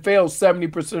 300 and fails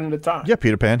 70% of the time. Yeah,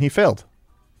 Peter Pan, he failed.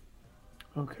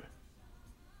 Okay.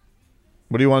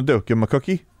 What do you want to do? Give him a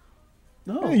cookie?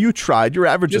 No. Yeah, you tried. Your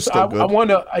average is still good.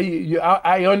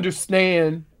 I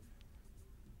understand,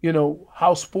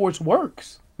 how sports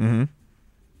works. Mm-hmm.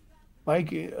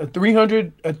 Like a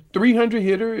 300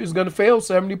 hitter is going to fail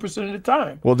 70% of the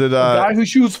time. Well, a guy who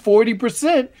shoots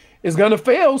 40% is going to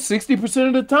fail 60%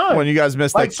 of the time. When you guys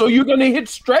missed so you're going to hit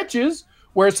stretches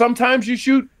where sometimes you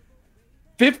shoot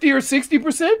 50 or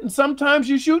 60% and sometimes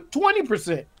you shoot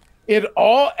 20%. It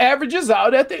all averages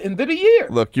out at the end of the year.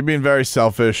 Look, you're being very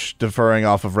selfish, deferring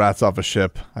off of rats off a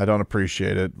ship. I don't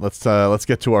appreciate it. Let's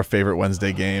get to our favorite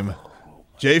Wednesday game.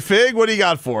 J-Fig, what do you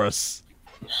got for us?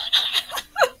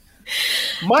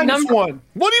 -1.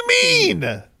 What do you mean?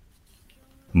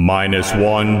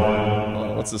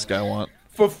 -1. What's this guy want?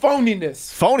 For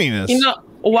phoniness. Phoniness?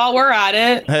 While we're at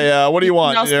it. Hey, what do you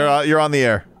want? You're on the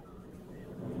air.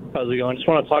 How's it going? Just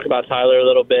want to talk about Tyler a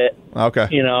little bit. Okay.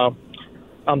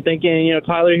 I'm thinking,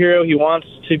 Tyler Hero, he wants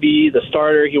to be the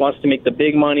starter. He wants to make the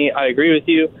big money. I agree with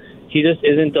you. He just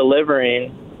isn't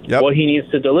delivering what he needs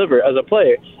to deliver as a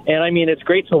player. And, it's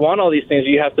great to want all these things.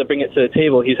 You have to bring it to the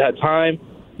table. He's had time.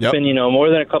 It's been, more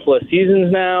than a couple of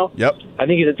seasons now. Yep. I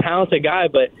think he's a talented guy,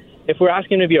 but if we're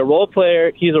asking him to be a role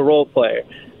player, he's a role player.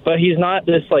 But he's not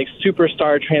this,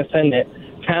 superstar transcendent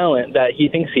talent that he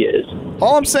thinks he is.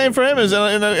 All I'm saying for him is,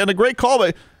 in a great call,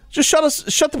 but just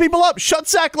shut the people up. Shut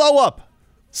Zach Lowe up.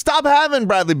 Stop having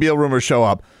Bradley Beal rumors show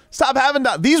up. Stop having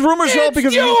these rumors show up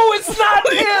because it's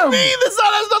not him. This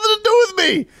has nothing to do with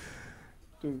me.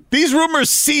 Dude. These rumors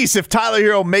cease if Tyler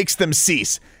Hero makes them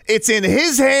cease. It's in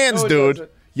his hands, dude.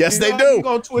 Yes, they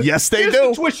do. Yes, they do.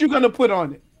 Here's the twist you're going to put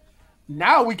on it.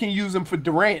 Now we can use him for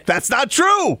Durant. That's not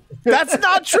true. That's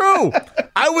not true.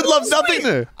 I would love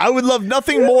nothing. I would love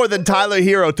nothing more than Tyler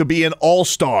Hero to be an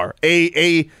all-star,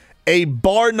 a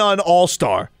bar none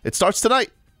all-star. It starts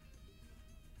tonight.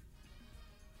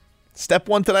 Step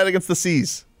 1 tonight against the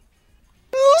C's.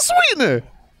 A little sweetener.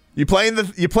 You playing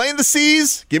the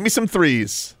C's? Give me some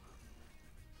threes.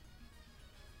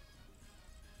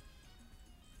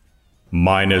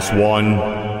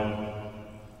 -1.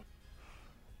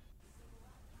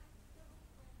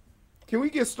 Can we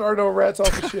get started on Rats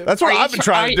Off a Ship? That's what I've been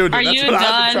trying to do, dude. Are That's you what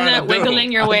I've been trying done to do. wiggling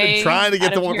your I've way? been trying to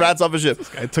get to Rats Off a Ship. This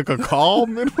guy took a call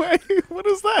midway. What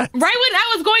is that? Right when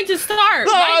I was going to start.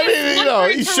 No, I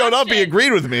mean, he showed up. He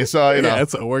agreed with me, so you know. Yeah,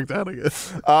 it worked out, I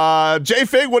guess. J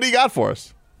Fig, what do you got for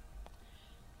us?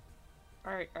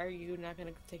 Are you not going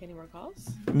to take any more calls?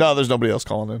 No, there's nobody else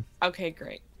calling in. Okay,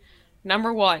 great.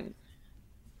 Number 1,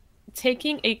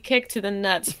 taking a kick to the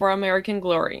nuts for American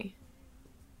Glory.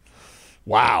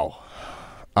 Wow.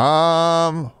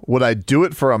 Would I do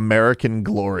it for American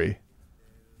glory?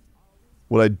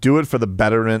 Would I do it for the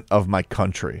betterment of my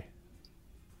country?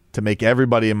 To make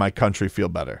everybody in my country feel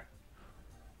better?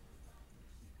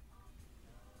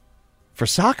 For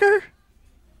soccer?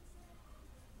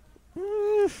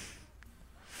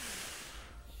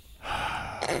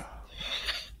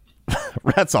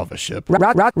 Rats off a ship.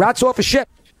 Rats off a ship.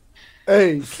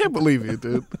 Hey. I can't believe you,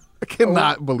 dude. I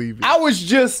cannot believe you. I was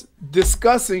just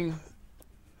discussing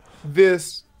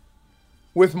this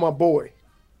with my boy.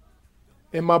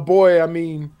 And my boy, I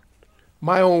mean,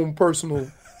 my own personal,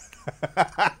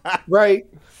 right?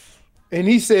 And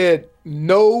he said,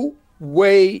 no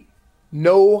way,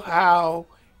 no how,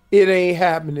 it ain't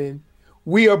happening.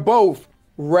 We are both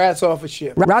rats off a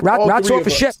ship. Rats off a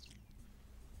ship.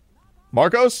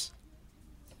 Marcos?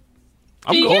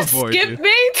 I'm Do going you for skip it, dude.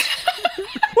 me?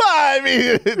 Well, I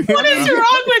mean, What is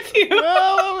wrong with you?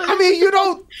 I mean, you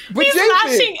don't. But He's J-Fig,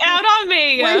 lashing out on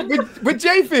me. wait, but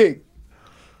J-Fig,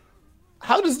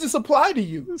 how does this apply to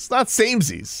you? It's not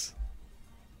samesies.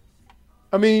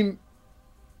 I mean,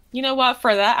 You know what?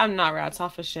 For that, I'm not rats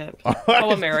off a ship.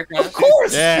 Oh, America. of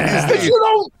course. Yeah. But you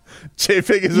don't. J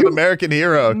Fig is an American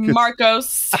hero.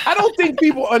 Marcos. I don't think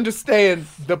people understand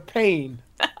the pain.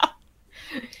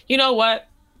 You know what?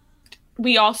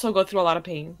 We also go through a lot of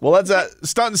pain. Well, that's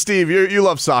Stunt Steve. You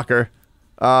love soccer.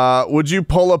 Would you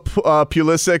pull up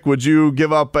Pulisic? Would you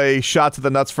give up a shot to the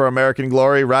nuts for American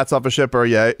glory? Rats off a ship, or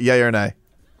yay or nay?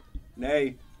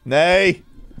 Nay. Nay.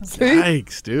 See?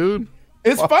 Yikes, dude.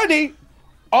 It's funny.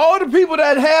 All the people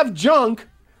that have junk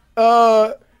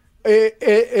in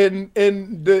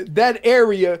that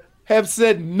area have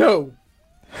said no.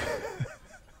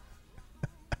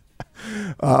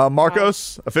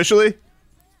 Marcos, officially?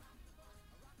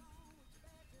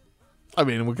 I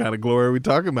mean, what kind of glory are we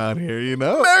talking about here, you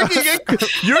know?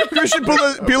 You're Christian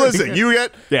Pulisic.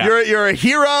 You're a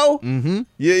hero. Mm-hmm.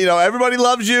 You know, everybody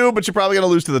loves you, but you're probably going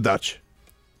to lose to the Dutch.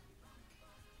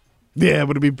 Yeah, but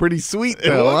it'd be pretty sweet,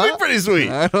 It though. would be pretty sweet.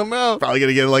 I don't know. Probably going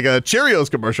to get like a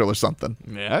Cheerios commercial or something.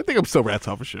 Yeah, I think I'm still rats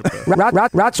off a ship.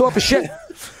 Rats off a ship.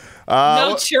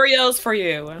 No Cheerios for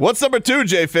you. What's number 2,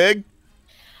 J-Fig?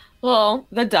 Well,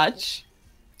 the Dutch.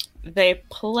 They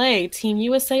play Team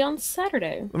USA on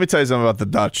Saturday. Let me tell you something about the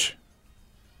Dutch.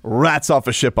 Rats off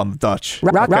a ship on the Dutch.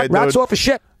 Rats off a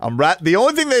ship. The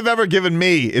only thing they've ever given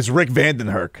me is Rick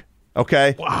Vandenherk.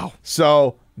 Okay? Wow.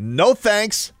 So, no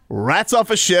thanks. Rats off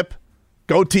a ship.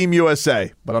 Go Team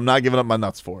USA. But I'm not giving up my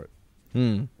nuts for it.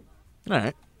 All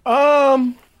right.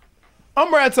 I'm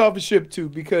rats off a ship too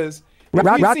because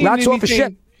Rats off a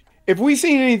ship. if we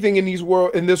seen anything in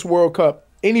this World Cup,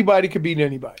 anybody could beat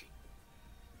anybody.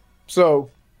 So,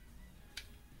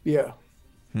 yeah.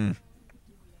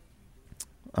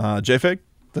 J-Fig,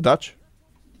 the Dutch.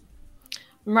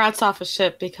 Rats off a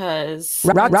ship because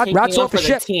Rats I'm taking off up a for the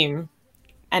ship. team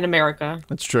and America.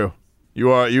 That's true.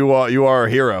 You are a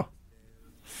hero.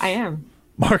 I am.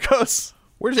 Marcos?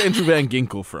 Where's Andrew Van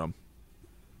Ginkel from?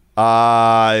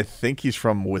 I think he's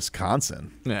from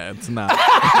Wisconsin. Yeah, it's not.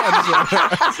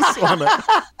 I just want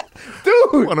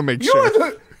to make sure.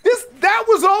 That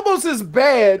was almost as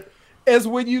bad as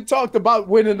when you talked about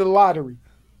winning the lottery.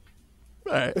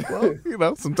 All right. Well, you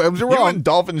know, sometimes you're You wrong. and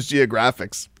Dolphins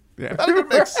Geographics. Yeah. Not a good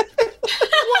mix.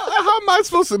 Well, how am I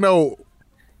supposed to know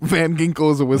Van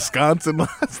Ginkel is a Wisconsin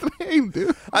last name,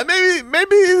 dude? Maybe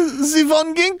the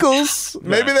Van Ginkels.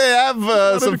 Maybe they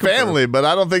have some family, but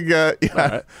I don't think.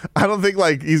 I don't think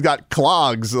like he's got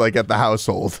clogs like at the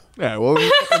household. Yeah. Well,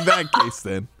 in that case,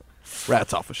 then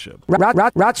rats off a ship.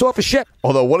 Rats off a ship.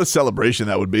 Although, what a celebration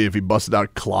that would be if he busted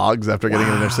out clogs after getting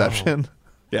an interception.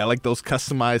 Yeah, like those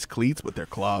customized cleats with their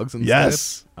clogs and Yes.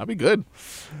 stuff. That'd be good.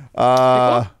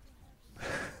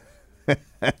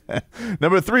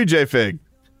 Number 3, J-Fig.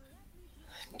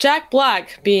 Jack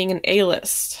Black being an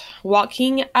A-list,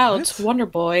 walking out Wonder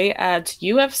Boy at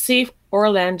UFC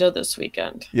Orlando this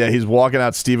weekend. Yeah, he's walking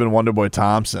out Stephen Wonderboy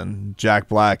Thompson, Jack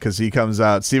Black, because he comes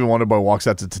out. Stephen Wonderboy walks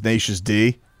out to Tenacious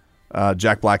D,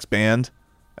 Jack Black's band,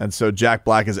 and so Jack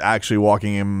Black is actually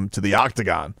walking him to the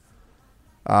octagon.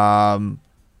 I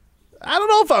don't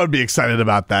know if I would be excited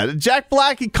about that. Jack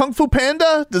Black, Kung Fu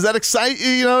Panda, does that excite you?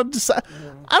 You know,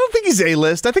 I don't think he's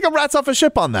A-list. I think I'm rats off a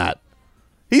ship on that.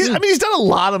 He's done a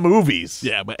lot of movies.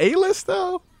 Yeah, but A-list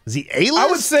though. Is he A-list? I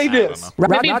would say this.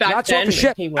 Maybe back then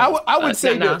he was. I would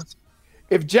say this.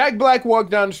 If Jack Black walked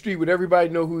down the street, would everybody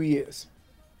know who he is?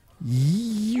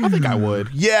 I think I would.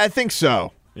 Yeah, I think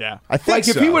so. Yeah, I think like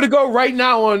so. if he were to go right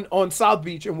now on South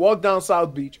Beach and walk down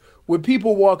South Beach, would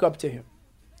people walk up to him?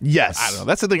 Yes. I don't know.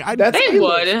 That's the thing. They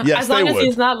would, as long as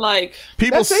he's not like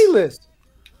That's A-list.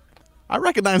 I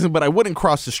recognize him, but I wouldn't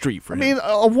cross the street for him. I mean,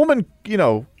 a woman,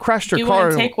 crashed her you car.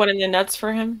 wouldn't take one in the nuts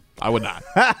for him. I would not.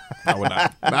 I would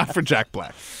not. Not for Jack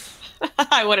Black.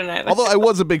 I wouldn't either. Although I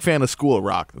was a big fan of School of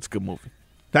Rock. That's a good movie.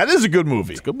 That is a good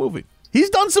movie. It's a good movie. He's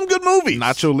done some good movies.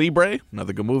 Nacho Libre,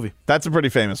 another good movie. That's a pretty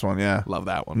famous one, yeah. Love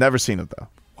that one. Never seen it, though.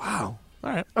 Wow. All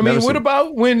right. I mean, what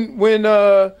about when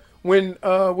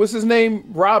what's his name?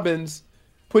 Robbins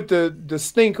put the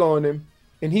stink on him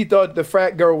and he thought the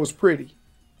frat girl was pretty.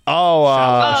 Oh,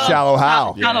 Shallow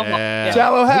Hal. Yeah.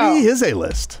 Shallow Hal. Maybe he is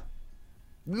A-list.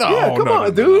 No, yeah, come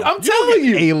on, dude. I'm telling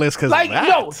you. A-list because like, of that.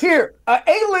 no, here.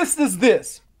 A-list is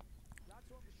this.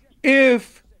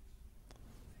 If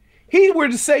he were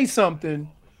to say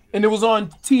something and it was on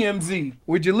TMZ,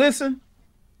 would you listen?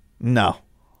 No.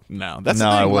 No, that's No,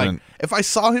 the I thing. Like, wouldn't. if I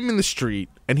saw him in the street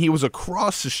and he was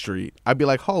across the street, I'd be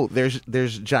like, "Oh,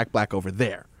 there's Jack Black over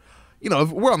there." You know, if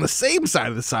we're on the same side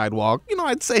of the sidewalk,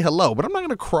 I'd say hello, but I'm not going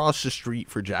to cross the street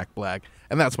for Jack Black,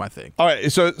 and that's my thing. All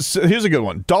right, so here's a good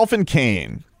one. Dolphin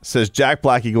Kane says Jack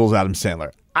Black equals Adam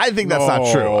Sandler. I think that's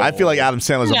not true. I feel like Adam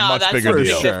Sandler's a much bigger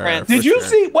deal. Did you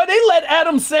see? Well, they let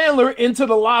Adam Sandler into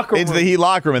the locker room. Into the Heat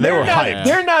locker room, and they were hyped.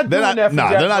 They're not doing that for Jack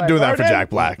Black. They're not doing that for Jack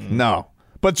Black. No.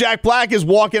 But Jack Black is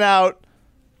walking out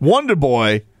Wonder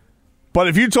Boy. But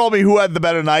if you told me who had the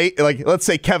better night, like let's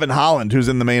say Kevin Holland, who's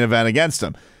in the main event against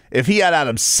him, if he had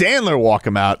Adam Sandler walk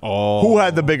him out, who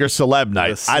had the bigger celeb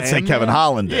night? I'd say Kevin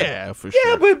Holland did. Yeah, for sure.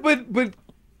 Yeah, but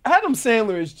Adam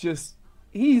Sandler is just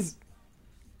he's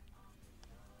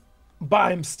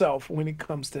by himself when it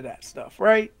comes to that stuff,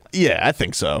 right? Yeah, I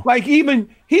think so. Like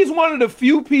he's one of the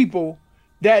few people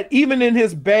that even in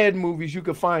his bad movies you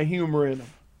could find humor in him.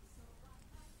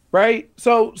 Right?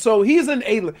 So he's an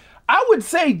A-list. I would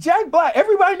say Jack Black,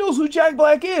 everybody knows who Jack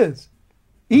Black is.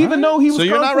 Even though he was So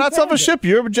you're not rats off a ship,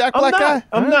 you're a Jack Black guy?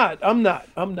 I'm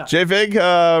not. J-Vig,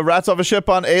 rats off a ship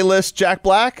on A-list Jack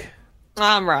Black?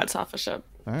 I'm rats off a ship.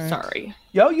 Sorry.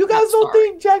 Yo, you guys don't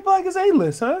think Jack Black is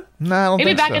A-list, huh? No, I don't Maybe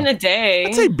think back so. in the day.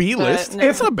 I'd say B-list. but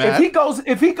It's not bad.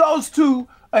 If he goes to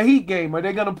a Heat game, are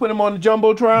they gonna put him on the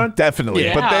Jumbotron? Definitely.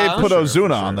 Yeah. But they put Sure,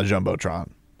 Ozuna on the Jumbotron.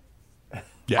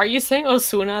 Are you saying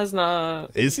Osuna is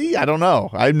not? Is he? I don't know.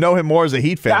 I know him more as a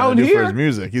Heat fan Down than I do for here? his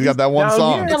music. He's got that one down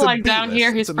song. here. I feel It's a like down B-list.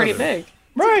 here he's It's pretty another- big.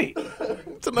 Right.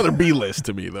 It's another B-list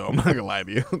to me, though. I'm not going to lie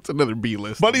to you. It's another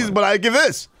B-list. But I give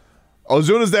this.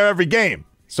 Ozuna's there every game.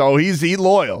 So he's Heat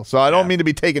loyal. So I don't mean to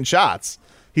be taking shots.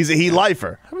 He's a Heat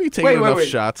lifer. How are you taking enough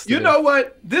shots? You know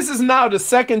what? This is now the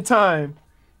second time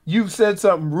you've said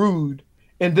something rude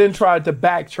and then tried to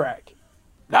backtrack.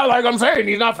 Not like I'm saying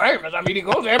he's not famous. I mean, he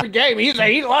goes to every game. He's a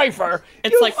Heat lifer.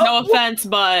 It's like no offense,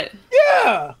 but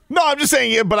Yeah. No, I'm just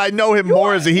saying, but I know him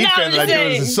more as a Heat fan than I do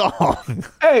as a song.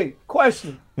 Hey,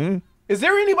 question. Is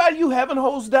there anybody you haven't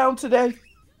hosed down today?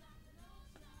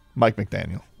 Mike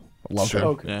McDaniel. I love him.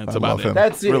 Okay. Yeah, it's I about love it. him.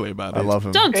 That's it. Really about it. I love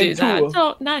him. don't do And that. Tua.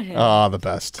 Don't, not him. Oh, the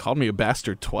best. Called me a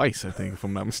bastard twice, I think, if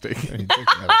I'm not mistaken.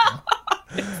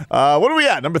 What are we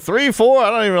at? Number 3, 4? I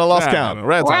don't even know. Lost count.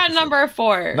 We're at number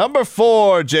 4. Number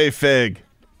 4, J-Fig.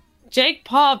 Jake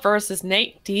Paul versus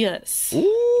Nate Diaz.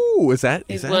 Ooh, is that?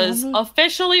 It was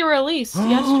officially released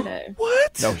yesterday.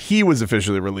 What? No, he was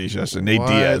officially released yesterday. Nate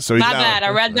Diaz. So he's My now, bad. I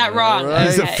read that wrong.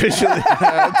 He's Okay. officially.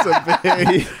 That's a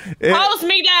big. Post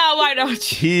me down, why don't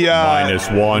you? He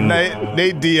 -1.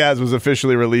 Nate Diaz was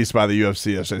officially released by the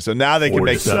UFC yesterday. So now they can For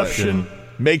make deception.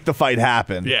 the fight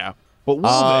happen. Yeah. But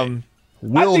will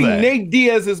Will I think they? Nate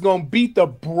Diaz is going to beat the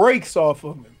brakes off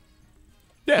of him.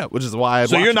 they? Yeah, which is why.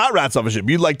 So you're not rats off a ship.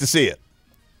 You'd like to see it.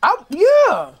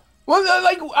 Yeah. Well, I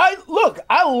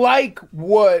like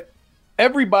what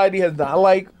everybody has done. I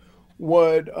like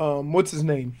what what's his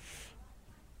name?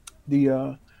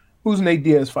 who's Nate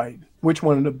Diaz fighting? Which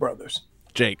one of the brothers?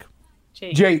 Jake.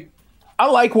 Jake. I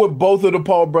like what both of the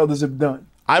Paul brothers have done.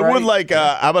 I would like.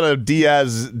 How about a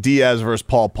Diaz versus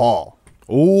Paul?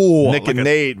 Ooh, Nick and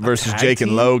Nate versus Jake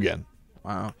and Logan.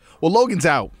 Wow. Well, Logan's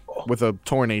out with a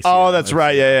torn ACL. Oh, that's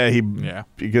right. Yeah.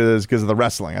 Because of the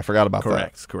wrestling. I forgot about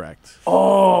that. Correct.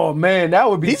 Oh man, that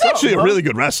would be. He's actually a really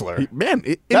good wrestler.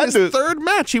 In his third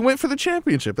match, he went for the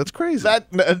championship. That's crazy.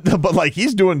 But like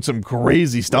he's doing some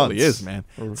crazy stunts. He is, man.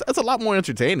 That's a lot more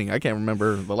entertaining. I can't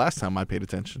remember the last time I paid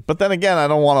attention. But then again, I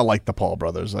don't want to like the Paul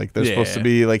brothers. Like they're supposed to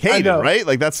be like hated, right?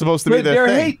 Like that's supposed to be their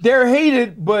thing. They're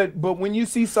hated, but when you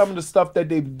see some of the stuff that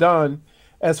they've done,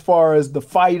 as far as the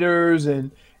fighters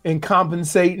and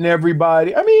compensating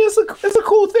everybody. I mean, it's a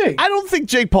cool thing. I don't think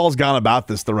Jake Paul's gone about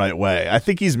this the right way. I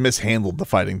think he's mishandled the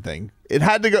fighting thing. It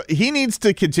had to go. He needs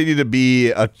to continue to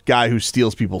be a guy who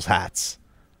steals people's hats.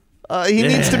 He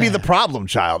needs to be the problem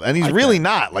child, and he's really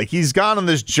not. Like he's gone on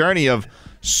this journey of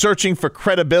searching for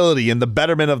credibility in the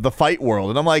betterment of the fight world,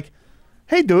 and I'm like,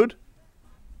 hey, dude,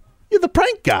 you're the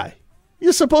prank guy.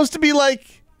 You're supposed to be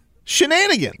like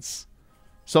shenanigans.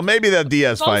 So maybe that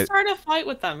Diaz fight. Start a fight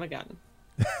with them again.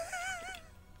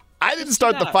 I didn't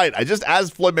start the fight. I just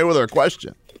asked Floyd Mayweather a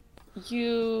question.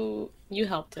 You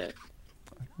helped it.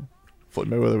 Floyd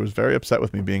Mayweather was very upset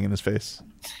with me being in his face.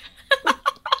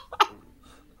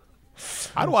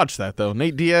 I'd watch that though.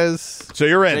 Nate Diaz. So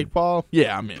you're in. Jake Paul.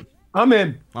 Yeah, I'm in. I'm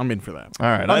in for that. All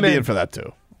right, I'd be in for that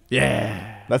too.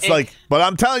 Yeah. That's but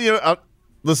I'm telling you,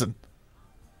 listen.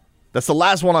 That's the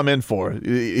last one I'm in for.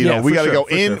 You know, we got to go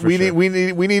in. We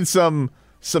need some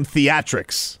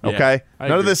theatrics, okay?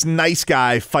 None of this nice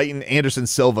guy fighting Anderson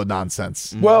Silva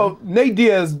nonsense. Well, Nate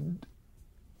Diaz, him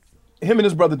and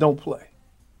his brother don't play.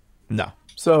 No.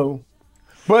 So,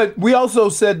 but we also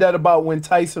said that about when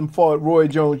Tyson fought Roy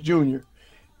Jones Jr.,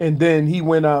 and then he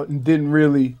went out and didn't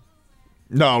really.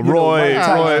 No, Roy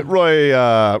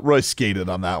skated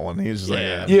on that one. He was just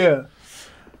like, yeah.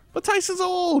 But Tyson's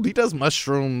old. He does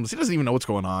mushrooms. He doesn't even know what's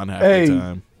going on half the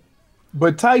time.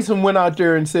 But Tyson went out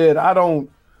there and said, I don't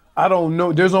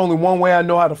know. There's only one way I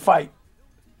know how to fight.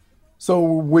 So,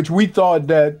 which we thought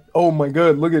that, oh my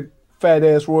God, look at fat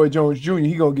ass Roy Jones Jr.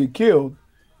 He gonna get killed.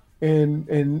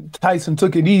 And Tyson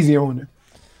took it easy on him.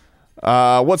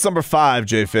 What's number 5,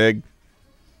 J-Fig?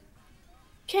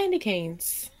 Candy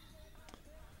canes.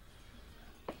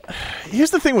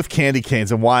 Here's the thing with candy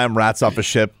canes and why I'm rats off a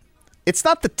ship. It's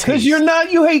not the taste.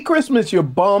 Because you hate Christmas, you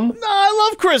bum. No, I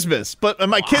love Christmas, but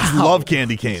my kids love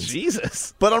candy canes.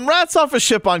 Jesus. But I'm rats off a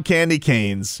ship on candy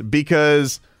canes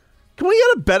because can we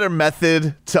get a better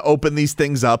method to open these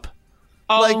things up?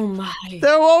 Oh my.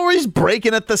 They're always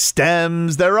breaking at the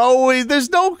stems. It's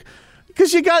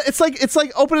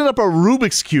like opening up a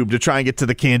Rubik's Cube to try and get to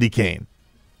the candy cane.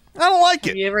 I don't like it.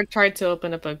 Have you ever tried to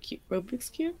open up a Rubik's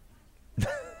Cube?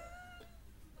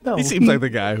 No, he seems like the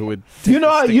guy who would. You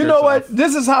know what?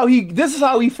 This is how he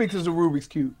fixes a Rubik's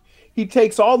Cube. He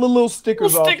takes all the little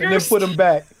stickers off and then put them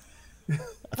back.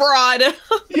 Fraud.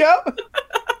 Yep.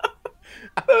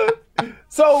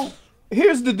 So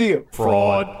here's the deal.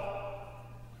 Fraud.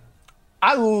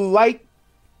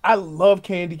 I love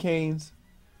candy canes,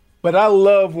 but I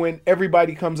love when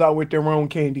everybody comes out with their own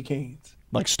candy canes.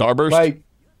 Like Starburst? Like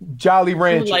Jolly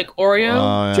Rancher. Like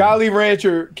Oreo? Jolly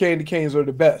Rancher candy canes are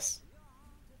the best.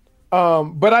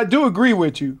 But I do agree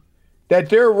with you that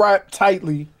they're wrapped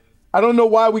tightly. I don't know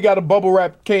why we got to bubble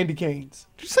wrap candy canes.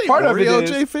 Did you say Part Oreo,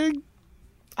 J-Fig?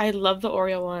 I love the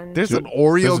Oreo one. There's an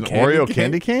Oreo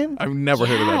candy cane? I've never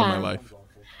heard of that in my life.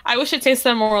 I wish it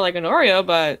tasted more like an Oreo,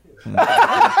 but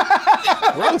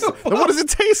Gross. Then what does it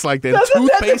taste like then?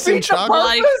 Toothpaste and chocolate?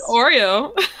 Like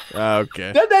Oreo.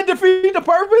 Okay. Doesn't that defeat the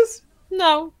purpose?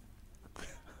 No.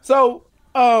 So,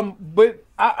 but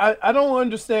I don't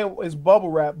understand it's bubble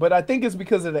wrap, but I think it's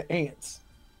because of the ants.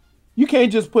 You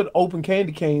can't just put open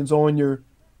candy canes on your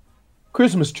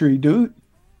Christmas tree, dude.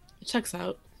 It checks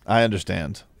out. I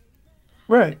understand.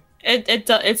 Right.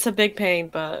 It's a big pain,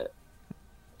 but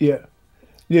yeah,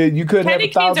 you could have 1,000 candy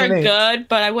canes are ants. good,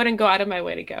 but I wouldn't go out of my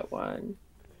way to get one.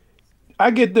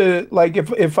 I get the like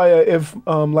if I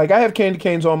have candy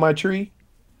canes on my tree,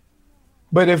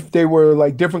 but if they were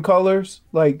like different colors,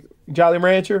 like Jolly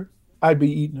Rancher, I'd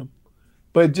be eating them.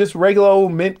 But just regular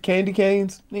old mint candy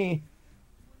canes, So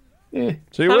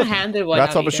you're with handed one.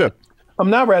 rats off a ship. I'm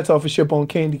not rats off a ship on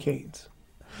candy canes.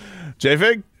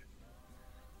 J-Fig?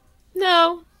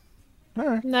 No. All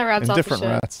right. Not rats off a ship. Different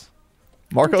rats.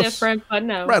 Marcos? Different, but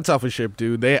no. Rats off a ship,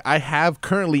 dude. I have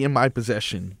currently in my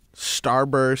possession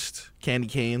Starburst candy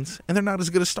canes, and they're not as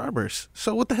good as Starburst.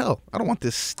 So what the hell? I don't want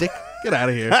this stick. Get out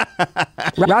of here.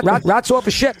 Rats off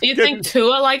a ship. Do you think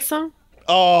Tua likes them?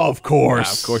 Oh, of course.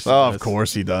 Yeah, of course. Of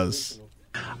course he does.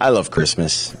 I love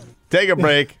Christmas. Take a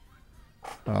break.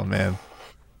 Oh man.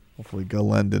 Hopefully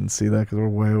Glenn didn't see that because we're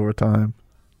way over time.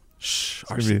 Shh.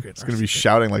 It's gonna be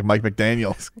shouting like Mike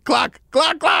McDaniel. Clock,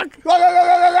 clock, clock, clock, clock,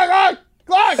 clock,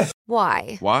 clock, clock.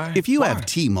 Why? Why? If you have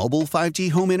T-Mobile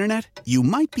 5G home internet, you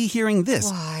might be hearing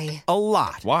this Why? a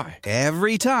lot. Why?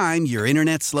 Every time your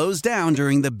internet slows down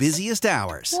during the busiest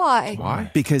hours. Why?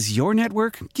 Why? Because your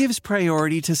network gives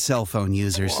priority to cell phone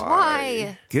users.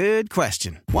 Why? Good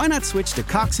question. Why not switch to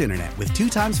Cox Internet with 2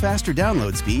 times faster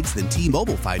download speeds than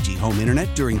T-Mobile 5G home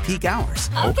internet during peak hours?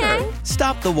 Okay.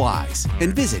 Stop the whys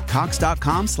and visit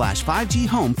cox.com/5G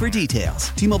home for details.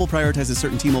 T-Mobile prioritizes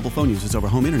certain T-Mobile phone users over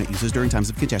home internet users during times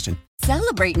of congestion.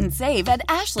 Celebrate and save at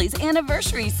Ashley's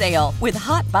Anniversary Sale. With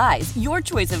Hot Buys, your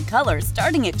choice of colors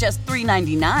starting at just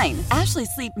 $3.99. Ashley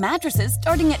Sleep mattresses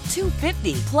starting at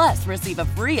 $2.50. Plus, receive a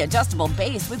free adjustable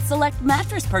base with select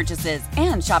mattress purchases.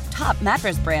 And shop top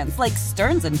mattress brands like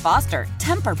Stearns & Foster,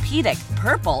 Tempur-Pedic,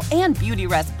 Purple, and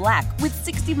Beautyrest Black with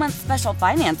 60-month special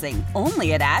financing.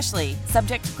 Only at Ashley.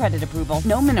 Subject to credit approval.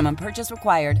 No minimum purchase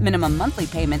required. Minimum monthly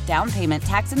payment, down payment,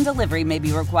 tax, and delivery may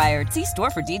be required. See store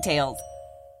for details.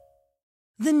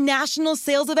 The national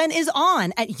sales event is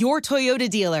on at your Toyota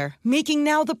dealer, making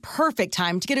now the perfect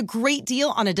time to get a great deal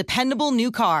on a dependable new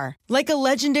car. Like a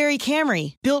legendary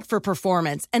Camry, built for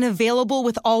performance and available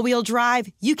with all-wheel drive,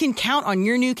 you can count on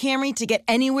your new Camry to get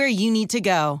anywhere you need to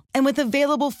go. And with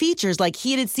available features like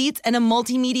heated seats and a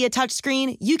multimedia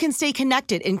touchscreen, you can stay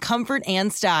connected in comfort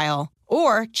and style.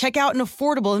 Or check out an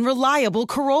affordable and reliable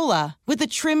Corolla with a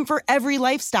trim for every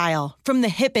lifestyle, from the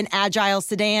hip and agile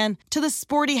sedan to the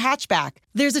sporty hatchback.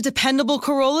 There's a dependable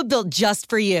Corolla built just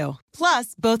for you.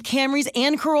 Plus, both Camrys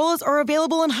and Corollas are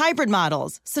available in hybrid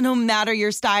models, so no matter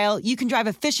your style, you can drive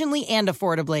efficiently and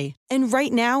affordably. And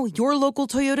right now, your local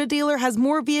Toyota dealer has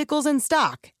more vehicles in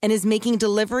stock and is making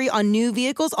delivery on new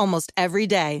vehicles almost every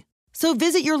day. So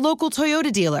visit your local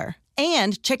Toyota dealer.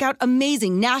 And check out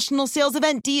amazing national sales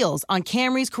event deals on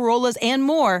Camrys, Corollas, and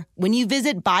more when you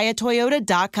visit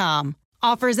buyatoyota.com.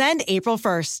 Offers end April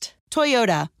 1st.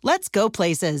 Toyota, let's go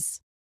places.